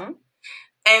house. Mm-hmm.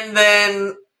 And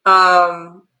then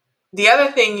the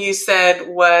other thing you said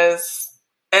was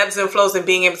ebbs and flows and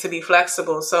being able to be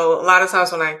flexible. So a lot of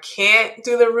times when I can't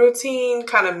do the routine,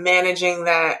 kind of managing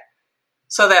that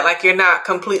so that like you're not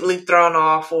completely thrown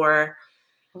off or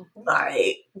Mm-hmm.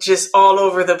 like just all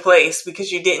over the place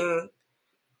because you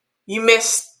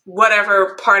missed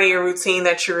whatever part of your routine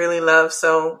that you really love.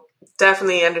 So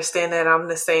definitely understand that I'm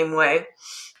the same way.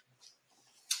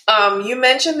 You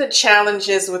mentioned the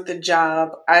challenges with the job.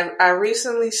 I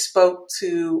recently spoke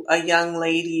to a young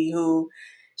lady who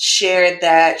shared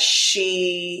that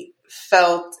she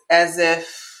felt as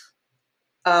if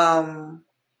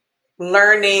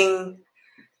learning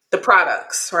the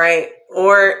products, right?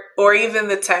 Or even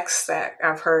the tech stack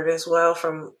I've heard as well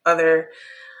from other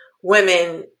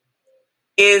women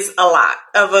is a lot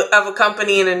of a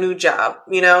company and a new job.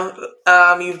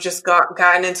 You've just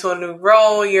gotten into a new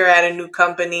role. You're at a new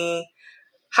company.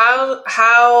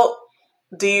 How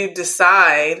do you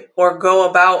decide or go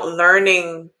about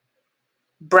learning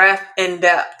breadth and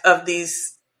depth of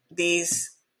these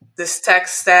this tech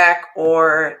stack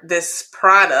or this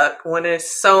product when there's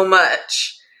so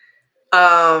much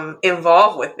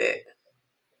involved with it?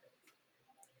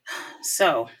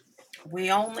 So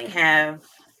we only have,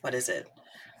 what is it,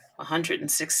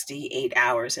 168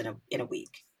 hours in a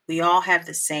week. We all have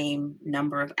the same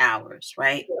number of hours,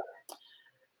 right?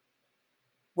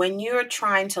 When you're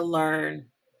trying to learn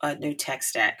a new tech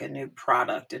stack, a new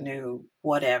product, a new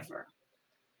whatever,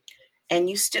 and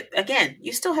you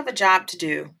still have a job to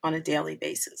do on a daily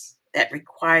basis that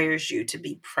requires you to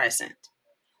be present.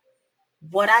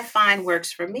 What I find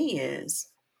works for me is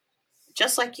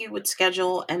just like you would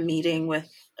schedule a meeting with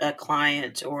a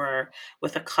client or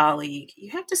with a colleague,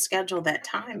 you have to schedule that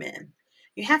time in.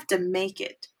 You have to make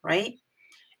it, right?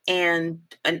 And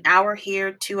an hour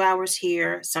here, 2 hours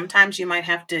here. Sometimes you might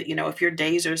have to, if your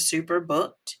days are super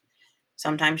booked,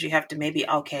 sometimes you have to maybe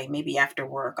after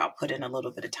work, I'll put in a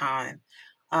little bit of time.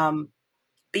 Um,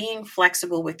 Being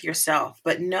flexible with yourself,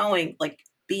 but knowing, like,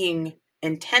 being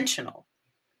intentional.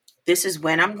 This is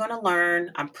when I'm going to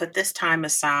learn. I'm put this time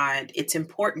aside. It's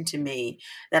important to me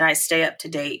that I stay up to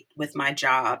date with my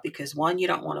job because one, you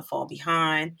don't want to fall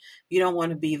behind. You don't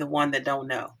want to be the one that don't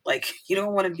know. Like, you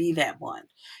don't want to be that one.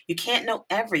 You can't know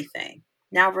everything.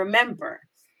 Now, remember,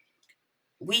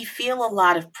 we feel a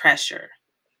lot of pressure.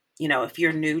 If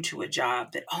you're new to a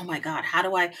job, that, oh my God, how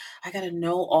do I got to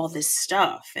know all this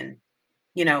stuff. And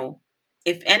you know,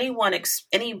 if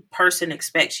any person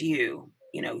expects you,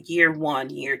 year one,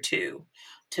 year two,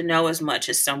 to know as much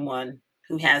as someone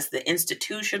who has the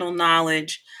institutional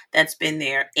knowledge that's been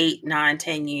there 8, 9,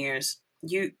 10 years,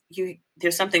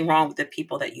 there's something wrong with the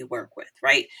people that you work with,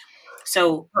 right?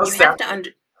 So you Most have to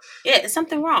definitely. yeah, it's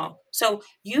something wrong. So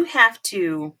you have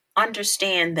to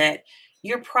understand that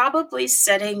you're probably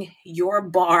setting your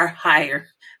bar higher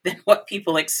than what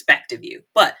people expect of you.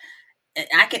 But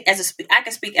I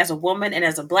can speak as a woman and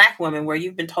as a Black woman, where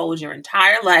you've been told your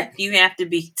entire life you have to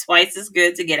be twice as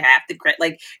good to get half the credit.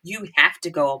 Like, you have to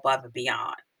go above and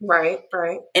beyond, Right,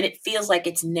 right. and it feels like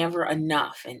it's never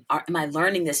enough. And am I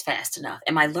learning this fast enough?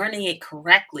 Am I learning it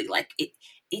correctly? Like,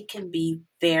 it can be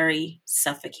very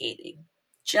suffocating.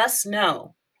 Just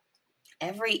know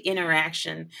every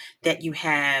interaction that you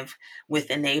have with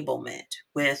enablement,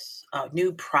 with a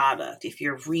new product, if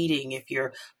you're reading, if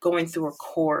you're going through a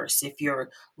course, if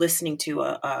you're listening to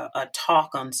a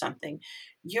talk on something,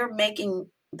 you're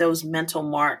making those mental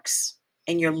marks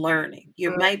and you're learning.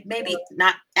 You're maybe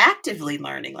not actively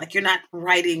learning, like you're not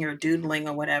writing or doodling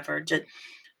or whatever,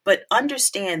 but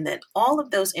understand that all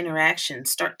of those interactions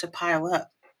start to pile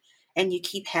up, and you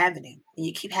keep having it, and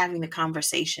you keep having the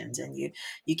conversations, and you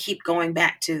keep going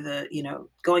back to the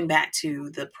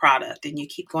product, and you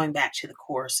keep going back to the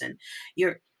course, and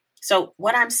you're so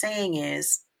what I'm saying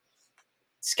is,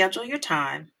 schedule your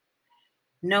time.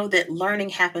 Know that learning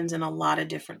happens in a lot of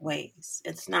different ways.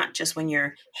 It's not just when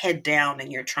you're head down and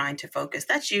you're trying to focus.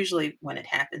 That's usually when it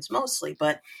happens mostly,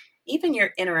 but even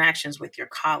your interactions with your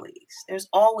colleagues, there's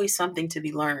always something to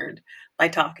be learned by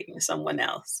talking to someone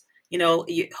else.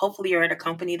 Hopefully you're at a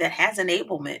company that has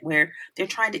enablement where they're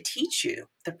trying to teach you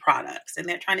the products and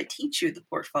they're trying to teach you the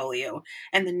portfolio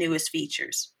and the newest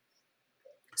features.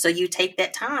 So you take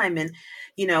that time and,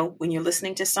 when you're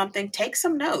listening to something, take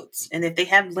some notes. And if they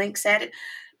have links at it,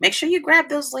 make sure you grab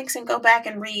those links and go back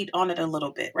and read on it a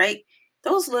little bit, right?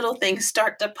 Those little things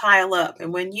start to pile up.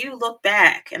 And when you look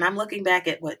back, and I'm looking back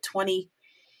at what,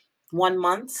 1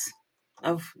 month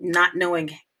of not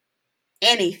knowing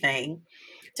anything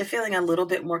to feeling a little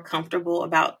bit more comfortable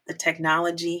about the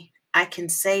technology, I can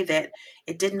say that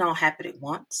it didn't all happen at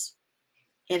once.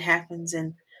 It happens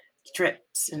in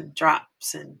drips and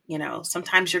drops, and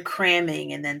sometimes you're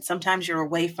cramming, and then sometimes you're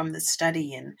away from the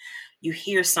study and you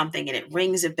hear something and it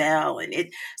rings a bell, and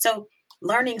it so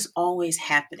learning's always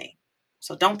happening.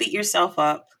 So don't beat yourself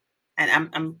up. And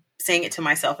I'm saying it to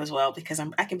myself as well, because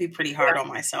I can be pretty hard on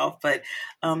myself, but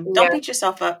don't Yeah. beat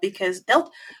yourself up, because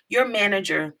your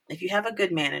manager, if you have a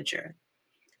good manager,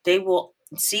 they will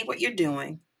see what you're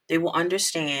doing. They will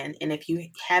understand. And if you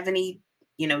have any,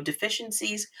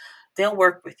 deficiencies, they'll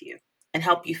work with you and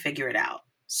help you figure it out.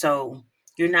 So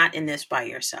you're not in this by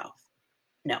yourself.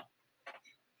 No.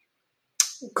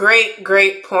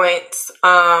 Great points.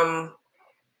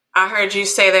 I heard you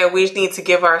say that we need to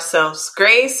give ourselves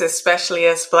grace, especially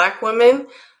as Black women.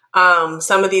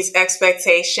 Some of these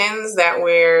expectations that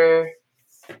we're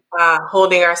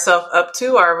holding ourselves up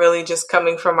to are really just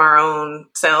coming from our own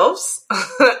selves.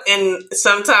 And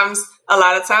sometimes, a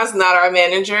lot of times, not our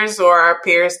managers or our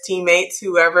peers, teammates,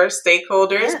 whoever,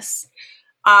 stakeholders. Yes.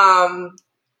 And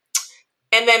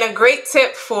then a great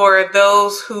tip for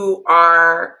those who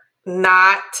are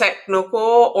not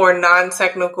technical or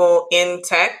non-technical in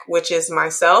tech, which is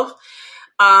myself.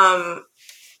 I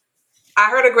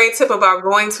heard a great tip about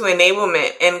going to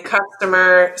enablement and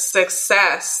customer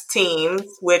success teams,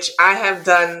 which I have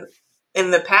done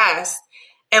in the past,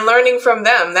 and learning from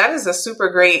them. That is a super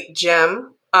great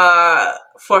gem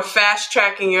for fast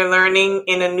tracking your learning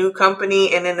in a new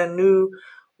company and in a new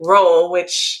role,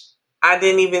 which I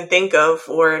didn't even think of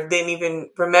or didn't even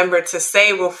remember to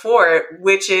say before,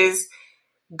 which is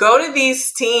go to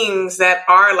these teams that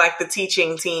are like the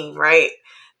teaching team, right?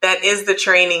 That is the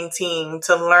training team,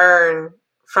 to learn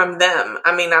from them.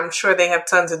 I mean, I'm sure they have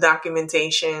tons of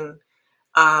documentation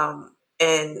and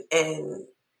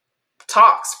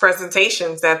talks,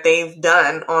 presentations that they've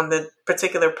done on the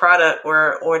particular product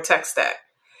or tech stack.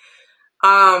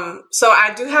 So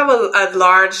I do have a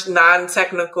large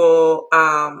non-technical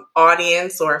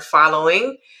audience or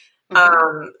following.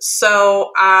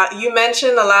 So you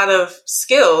mentioned a lot of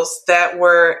skills that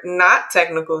were not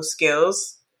technical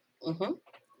skills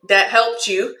that helped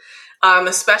you,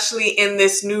 especially in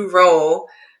this new role.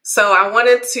 So I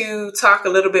wanted to talk a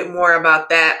little bit more about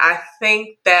that. I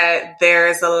think that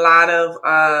there's a lot of,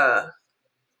 I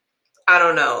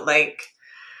don't know, like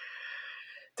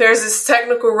there's this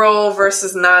technical role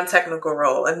versus non-technical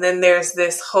role. And then there's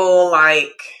this whole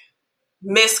like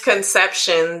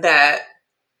misconception that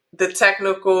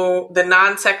the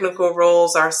non-technical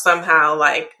roles are somehow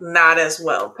like not as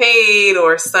well paid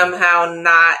or somehow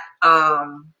not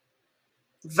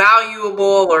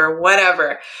valuable or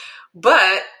whatever.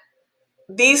 But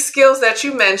these skills that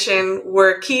you mentioned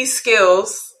were key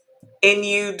skills in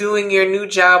you doing your new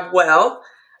job well,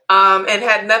 and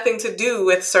had nothing to do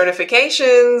with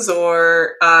certifications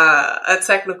or a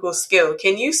technical skill.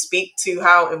 Can you speak to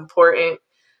how important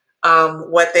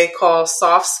what they call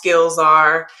soft skills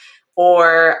are,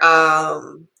 or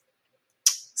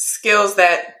skills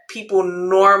that people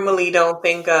normally don't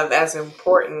think of as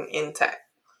important in tech?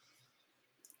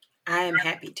 I am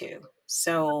happy to.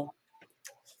 So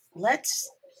let's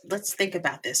think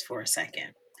about this for a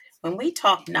second. When we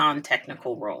talk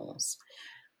non-technical roles,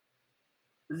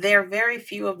 there are very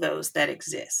few of those that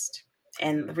exist.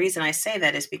 And the reason I say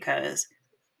that is because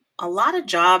a lot of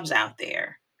jobs out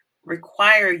there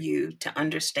require you to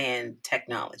understand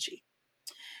technology.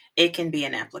 It can be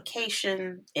an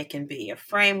application, it can be a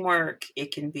framework,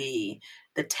 it can be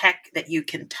the tech that you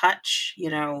can touch.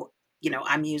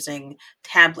 I'm using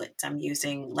tablets, I'm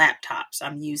using laptops,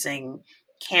 I'm using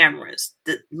cameras.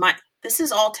 This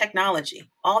is all technology.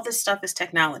 All this stuff is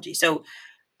technology. So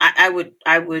I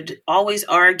would always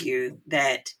argue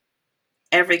that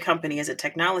every company is a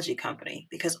technology company,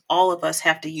 because all of us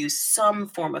have to use some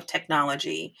form of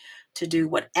technology to do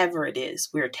whatever it is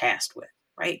we're tasked with,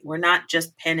 right? We're not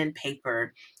just pen and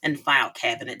paper and file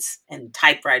cabinets and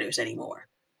typewriters anymore.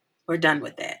 We're done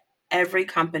with that. Every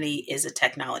company is a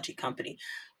technology company.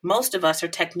 Most of us are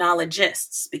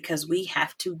technologists because we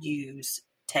have to use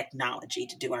technology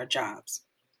to do our jobs.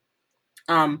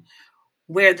 Um,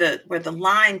 where the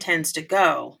line tends to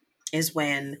go is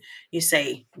when you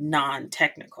say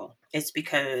non-technical. It's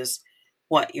because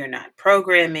you're not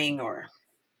programming, or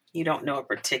you don't know a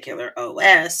particular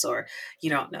OS, or you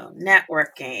don't know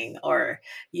networking, or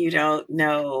you don't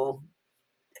know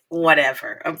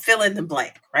whatever. I'm fill in the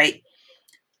blank, right?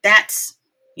 That's,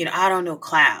 I don't know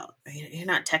cloud. You're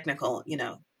not technical,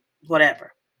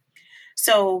 whatever.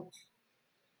 So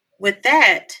with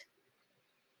that,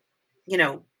 you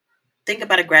know, think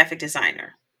about a graphic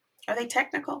designer. Are they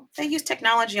technical? They use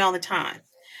technology all the time.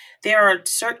 There are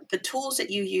certain the tools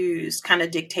that you use kind of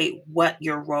dictate what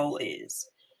your role is.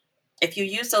 If you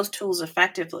use those tools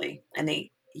effectively, and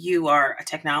you are a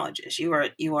technologist,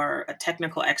 you are a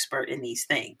technical expert in these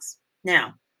things.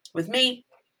 Now, with me,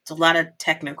 it's a lot of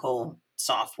technical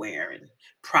software and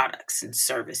products and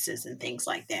services and things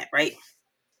like that, right?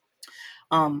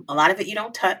 A lot of it you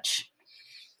don't touch,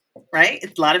 right?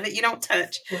 A lot of it you don't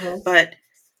touch, Mhm. but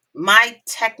my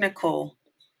technical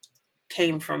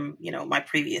came from my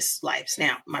previous lives.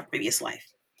 Now, my previous life,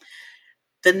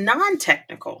 the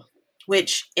non-technical,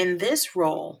 which in this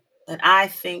role that I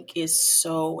think is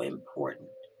so important,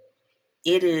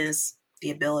 it is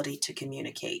the ability to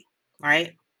communicate,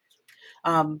 right?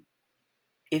 Um,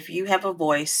 if you have a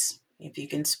voice, if you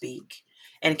can speak,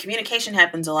 and communication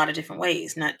happens a lot of different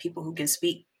ways. Not people who can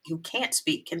speak, who can't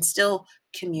speak, can still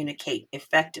communicate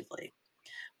effectively.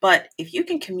 But if you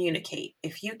can communicate,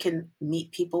 if you can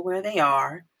meet people where they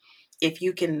are, if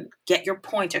you can get your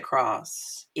point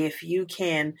across, if you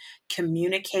can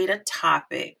communicate a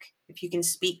topic, if you can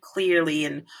speak clearly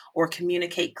and or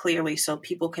communicate clearly so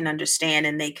people can understand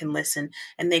and they can listen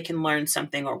and they can learn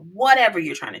something or whatever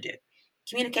you're trying to do.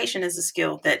 Communication is a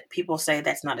skill that people say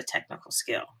that's not a technical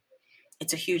skill.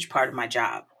 It's a huge part of my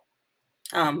job.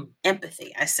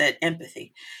 Empathy. I said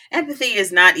empathy. Empathy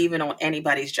is not even on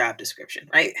anybody's job description,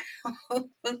 right?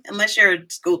 Unless you're a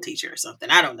school teacher or something.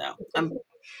 I don't know. I'm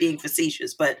being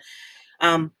facetious, but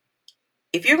um,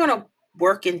 if you're going to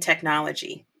work in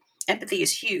technology, empathy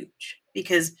is huge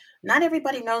because not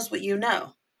everybody knows what you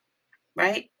know,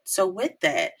 right? So, with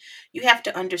that, you have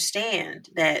to understand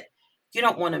that you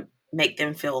don't want to make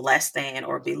them feel less than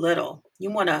or belittle.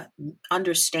 You want to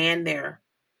understand their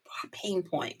pain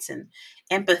points and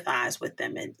empathize with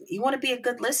them. And you want to be a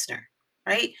good listener,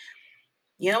 right?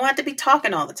 You don't have to be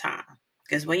talking all the time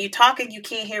because when you're talking, you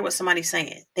can't hear what somebody's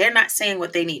saying. They're not saying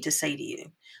what they need to say to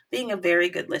you. Being a very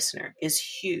good listener is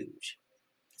huge.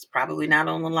 It's probably not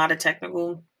on a lot of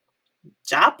technical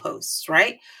job posts,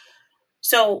 right?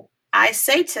 So I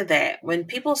say to that, when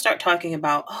people start talking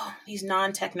about, oh, these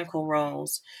non technical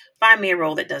roles, find me a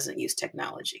role that doesn't use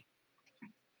technology.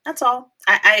 That's all.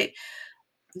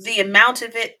 The amount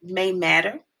of it may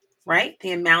matter, right?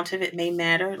 The amount of it may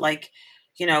matter. Like,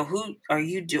 who are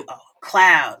you do? Oh,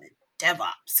 cloud and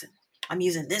DevOps. And I'm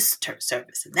using this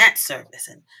service and that service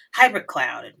and hybrid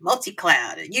cloud and multi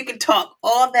cloud. And you can talk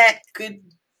all that good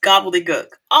gobbledygook.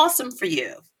 Awesome for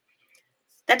you.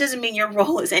 That doesn't mean your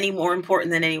role is any more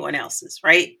important than anyone else's,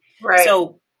 right? Right.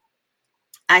 So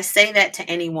I say that to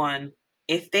anyone.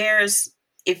 If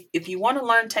you want to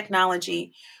learn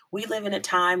technology, we live in a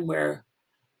time where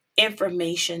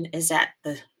information is at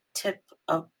the tip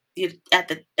of at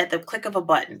the click of a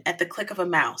button, at the click of a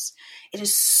mouse. It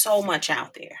is so much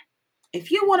out there.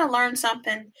 If you want to learn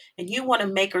something and you want to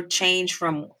make or change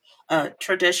from a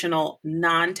traditional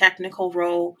non-technical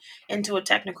role into a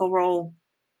technical role,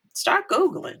 start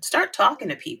Googling, start talking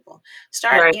to people.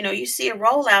 Right. You see a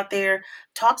role out there,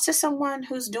 talk to someone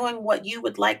who's doing what you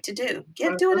would like to do.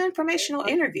 Do an Mhm. informational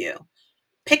interview.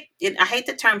 I hate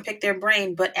the term pick their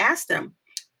brain, but ask them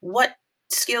what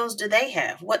skills do they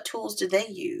have? What tools do they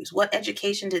use? What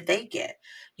education did they get?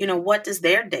 What does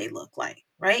their day look like?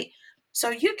 Right. So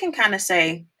you can kind of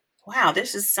say, wow,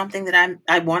 this is something that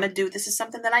I want to do. This is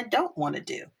something that I don't want to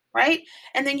do. Right.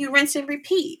 And then you rinse and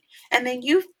repeat. And then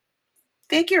you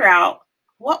figure out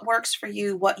what works for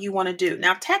you, what you want to do.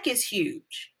 Now, tech is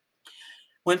huge.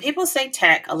 When people say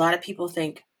tech, a lot of people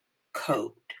think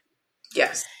code.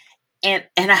 Yes. And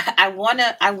I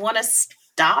wanna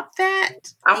stop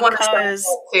that I want to start because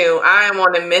that too. I am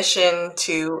on a mission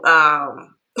to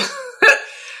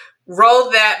roll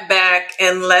that back,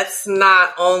 and let's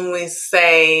not only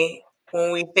say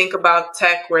when we think about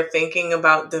tech, we're thinking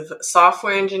about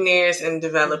software engineers and Mhm.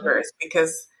 developers,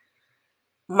 because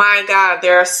my God,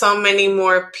 there are so many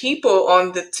more people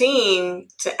on the team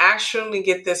to actually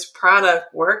get this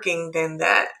product working than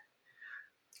that.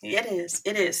 It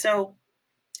is. So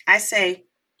I say,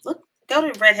 look, go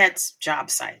to Red Hat's job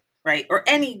site, right? Or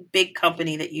any big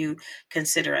company that you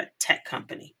consider a tech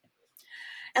company.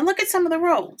 And look at some of the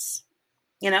roles.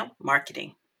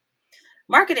 Marketing.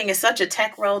 Marketing is such a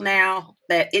tech role now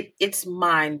that it's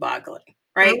mind-boggling,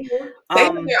 right? Mhm. They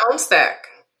have Um, their own stack.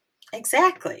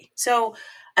 exactly. So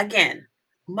again,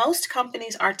 most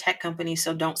companies are tech companies,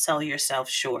 so don't sell yourself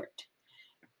short.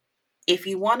 If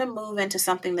you want to move into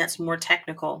something that's more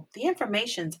technical, the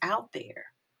information's out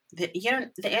there. The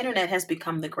internet has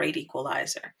become the great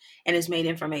equalizer and has made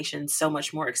information so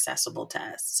much more accessible to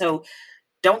us. So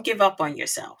don't give up on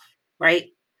yourself,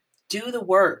 right? do the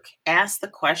work, ask the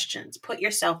questions, put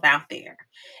yourself out there.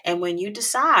 And when you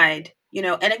decide,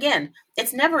 and again,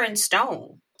 it's never in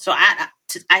stone. So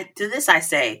to this I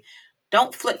say,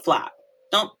 don't flip flop.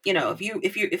 Don't,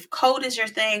 if code is your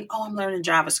thing, oh, I'm learning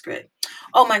JavaScript.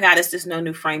 Oh my God, it's this no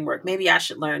new framework. Maybe I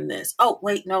should learn this. Oh,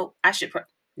 wait, no, I should.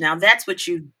 Now that's what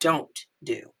you don't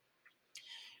do.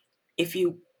 If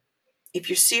you're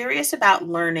serious about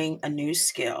learning a new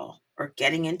skill or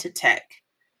getting into tech,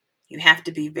 you have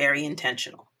to be very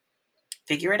intentional.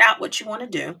 Figure it out what you want to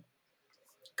do.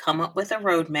 Come up with a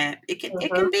roadmap. It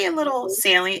can be a little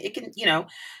salient. It can,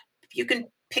 you can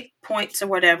pick points or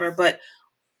whatever, but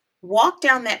walk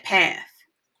down that path,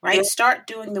 Yeah. right? Start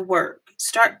doing the work.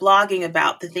 Start blogging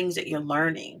about the things that you're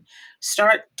learning.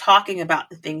 Start talking about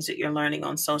the things that you're learning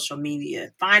on social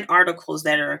media. Find articles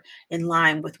that are in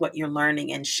line with what you're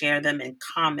learning and share them and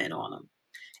comment on them.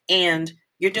 And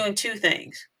you're doing two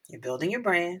things. You're building your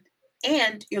brand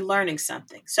and you're learning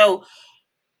something. So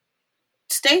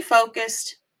stay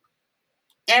focused.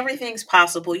 Everything's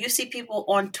possible. You see people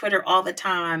on Twitter all the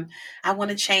time. I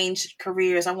want to change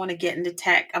careers. I want to get into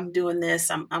tech. I'm doing this.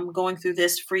 I'm going through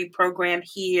this free program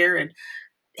here. And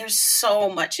there's so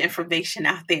much information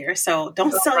out there. So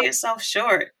don't sell yourself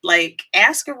short. Like,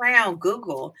 ask around,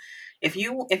 Google. If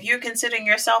you're considering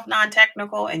yourself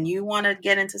non-technical and you want to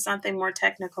get into something more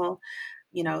technical,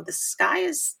 the sky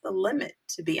is the limit,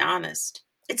 to be honest.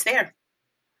 It's there.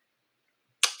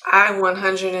 I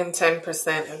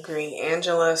 110% agree,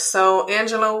 Angela. So,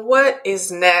 Angela, what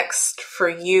is next for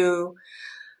you?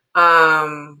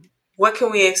 What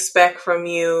can we expect from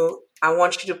you? I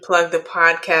want you to plug the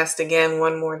podcast again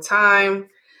one more time.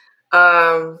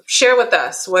 Share with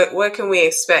us what can we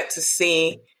expect to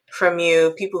see from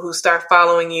you? People who start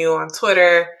following you on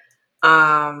Twitter,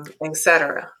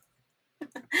 etc.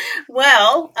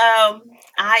 Well,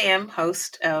 I am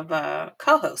host of a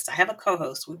co-host. I have a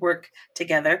co-host. We work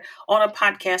together on a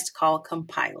podcast called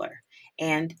Compiler,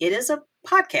 and it is a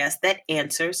podcast that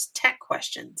answers tech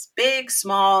questions, big,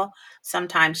 small,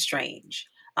 sometimes strange.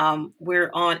 We're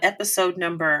on episode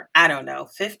number, I don't know,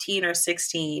 15 or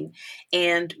 16,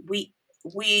 and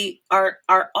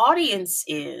our audience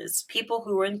is people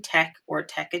who are in tech or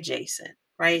tech adjacent,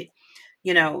 right?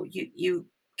 You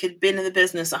could been in the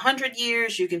business 100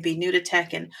 years, you can be new to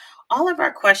tech, and all of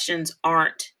our questions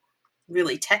aren't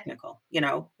really technical.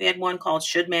 We had one called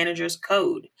Should Managers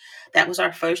Code? That was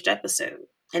our first episode.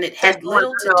 And it That's had the one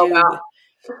little I to know do about. with,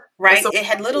 That's right? the It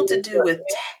had little to one do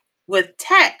with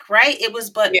tech, right? It was,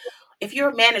 but yeah. if you're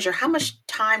a manager, how much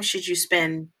time should you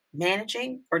spend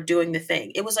managing or doing the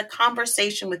thing? It was a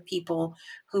conversation with people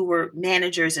who were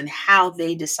managers and how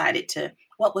they decided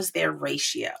what was their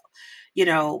ratio.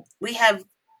 We have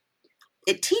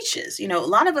it teaches. A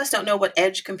lot of us don't know what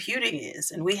edge computing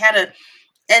is, and we had a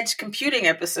edge computing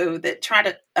episode that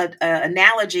tried a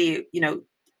analogy.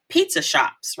 Pizza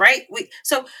shops, right?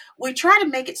 We try to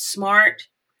make it smart.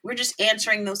 We're just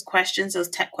answering those questions, those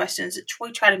tech questions.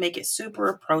 We try to make it super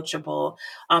approachable.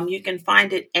 You can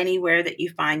find it anywhere that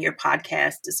you find your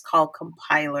podcast. It's called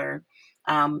Compiler.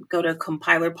 Go to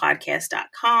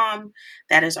compilerpodcast.com.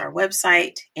 That is our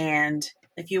website. And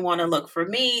if you want to look for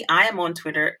me, I am on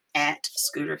Twitter at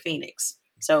Scooter Phoenix.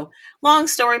 So, long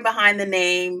story behind the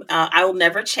name. I will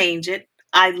never change it.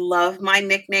 I love my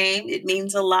nickname. It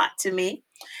means a lot to me.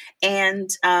 And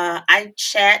I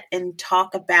chat and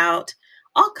talk about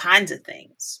all kinds of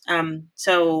things.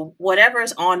 So whatever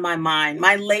is on my mind,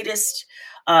 my latest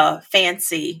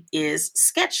fancy is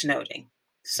sketchnoting.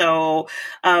 So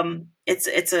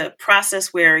it's a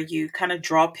process where you kind of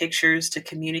draw pictures to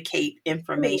communicate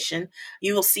information.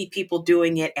 You will see people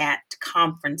doing it at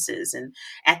conferences, and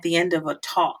at the end of a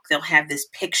talk, they'll have this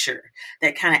picture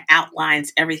that kind of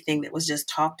outlines everything that was just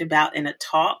talked about in a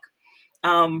talk.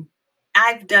 Um,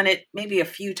 I've done it maybe a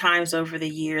few times over the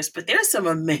years, but there's some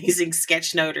amazing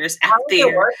sketchnoters How out is it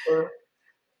there. working for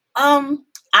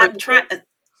I'm you? trying.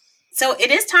 So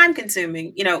it is time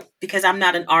consuming, because I'm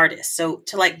not an artist. So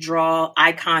to like draw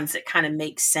icons that kind of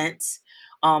make sense,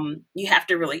 you have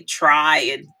to really try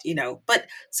and, but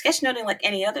sketchnoting, like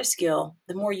any other skill,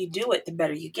 the more you do it, the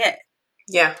better you get.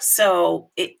 Yeah.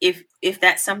 So if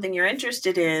that's something you're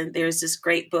interested in, there's this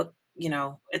great book,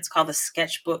 it's called the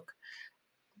Sketchbook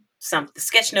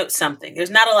Sketchnote something.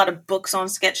 There's not a lot of books on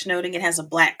sketchnoting. It has a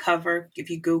black cover. If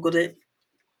you Googled it,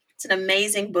 it's an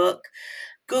amazing book.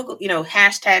 Google,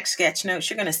 hashtag sketchnotes.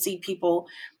 You're going to see people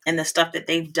and the stuff that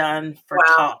they've done for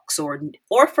Wow. talks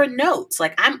or for notes.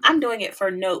 Like I'm doing it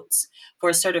for notes for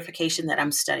a certification that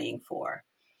I'm studying for,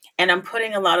 and I'm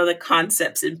putting a lot of the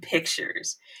concepts in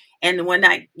pictures. And when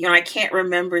I can't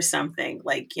remember something,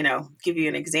 like, give you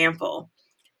an example.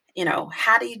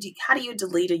 How do you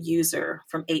delete a user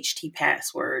from HT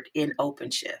password in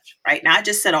OpenShift? Right now, I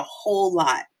just said a whole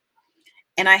lot,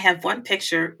 and I have one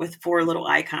picture with four little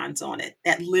icons on it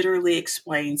that literally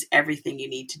explains everything you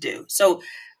need to do. So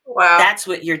Wow. that's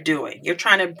what you're doing. You're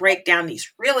trying to break down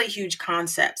these really huge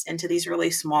concepts into these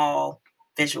really small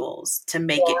visuals to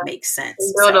make it make sense.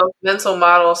 And build So those mental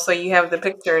models so you have the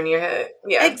picture in your head.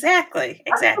 Yeah. exactly,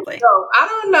 exactly. So I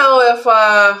don't know if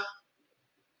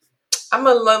I'm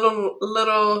a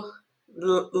little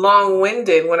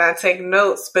long-winded when I take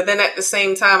notes, but then at the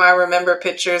same time I remember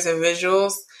pictures and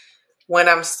visuals when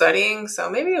I'm studying, so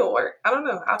maybe it'll work. I don't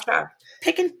know. I'll try.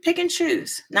 Pick and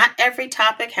choose. Not every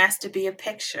topic has to be a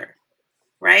picture,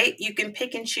 right? You can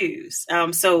pick and choose.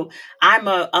 So I'm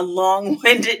a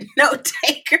long-winded note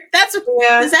taker. Is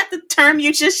Yeah. that the term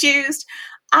you just used?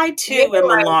 I Yeah, too am a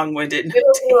like long-winded note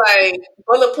it'll be taker. like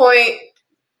bullet point,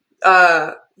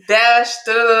 dash,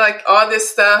 like all this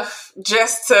stuff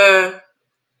just to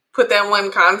put that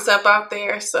one concept out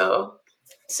there. So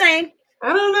Same.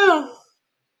 I don't know.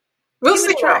 We'll Give it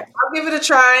see a though. try. I'll give it a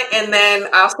try and then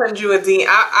I'll send you a DM.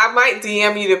 I might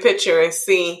DM you the picture and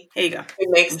see Here you go. if it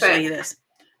Let makes me show sense. you this.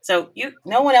 So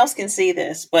no one else can see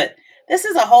this, but this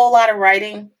is a whole lot of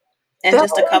writing and That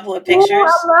just a is couple of cool.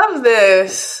 pictures. I love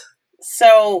this.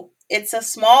 So it's a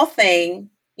small thing,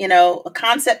 a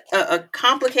concept, a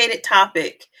complicated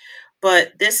topic,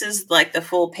 but this is like the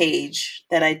full page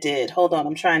that I did. Hold on,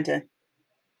 I'm trying to.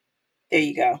 There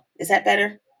you go. Is that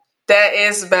better? That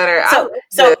is better. I So, love this.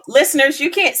 so listeners, you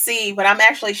can't see, but I'm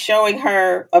actually showing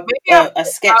her a, Maybe a, a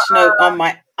sketch note on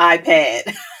my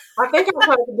iPad. I think I'm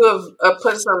trying to do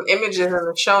put some images in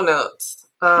the show notes.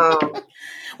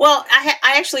 Well, I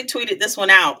actually tweeted this one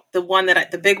out. The one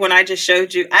the big one I just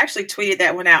showed you. I actually tweeted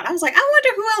that one out. I was like, I wonder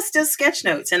who else does sketch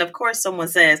notes. And of course, someone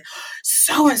says,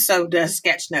 so and so does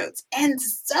sketch notes, and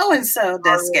so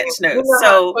does sketch You notes. know how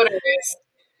So Twitter is.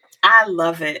 I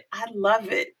love it. I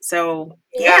love it. So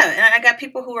Yeah, yeah, and I got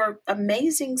people who are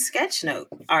amazing sketch note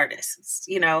artists.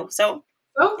 So so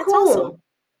it's cool. awesome.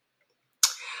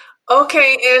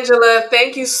 Okay, Angela,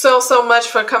 thank you so much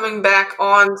for coming back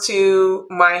on to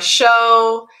my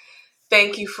show.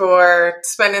 Thank you for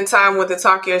spending time with the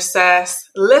Talk Your Sass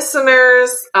listeners.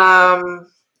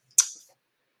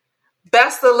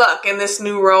 Best of luck in this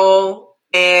new role,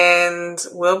 and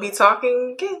we'll be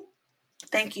talking again.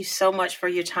 Thank you so much for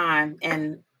your time,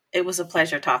 and it was a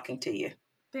pleasure talking to you.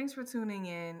 Thanks for tuning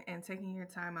in and taking your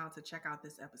time out to check out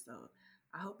this episode.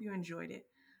 I hope you enjoyed it.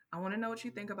 I want to know what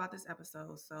you think about this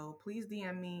episode, so please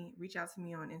DM me, reach out to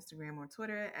me on Instagram or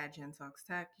Twitter at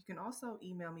GenTalksTech. You can also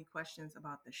email me questions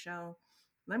about the show.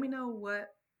 Let me know what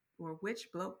or which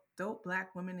dope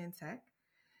black women in tech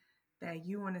that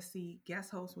you want to see guest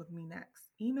host with me next.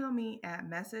 Email me at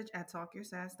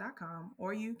message@talkyoursass.com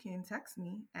or you can text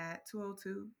me at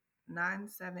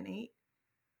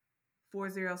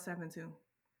 202-978-4072.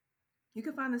 You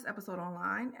can find this episode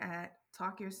online at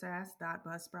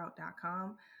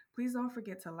talkyoursass.buzzsprout.com. Please don't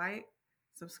forget to like,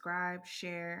 subscribe,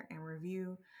 share, and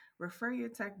review. Refer your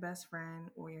tech best friend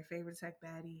or your favorite tech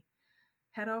baddie.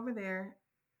 Head over there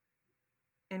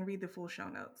and read the full show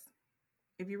notes.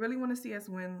 If you really want to see us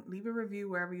win, leave a review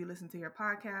wherever you listen to your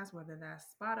podcast, whether that's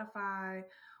Spotify,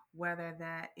 whether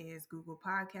that is Google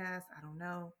Podcasts, I don't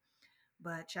know,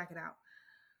 but check it out.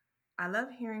 I love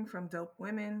hearing from dope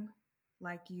women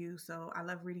like you, so I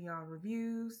love reading y'all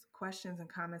reviews, questions, and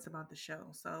comments about the show.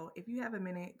 So if you have a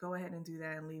minute, go ahead and do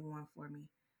that and leave one for me.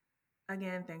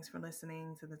 Again, thanks for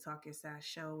listening to the Talk Your Sass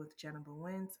show with Jenna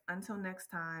Wentz. Until next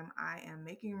time, I am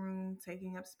making room,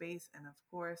 taking up space, and of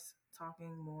course,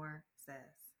 talking more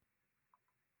sass.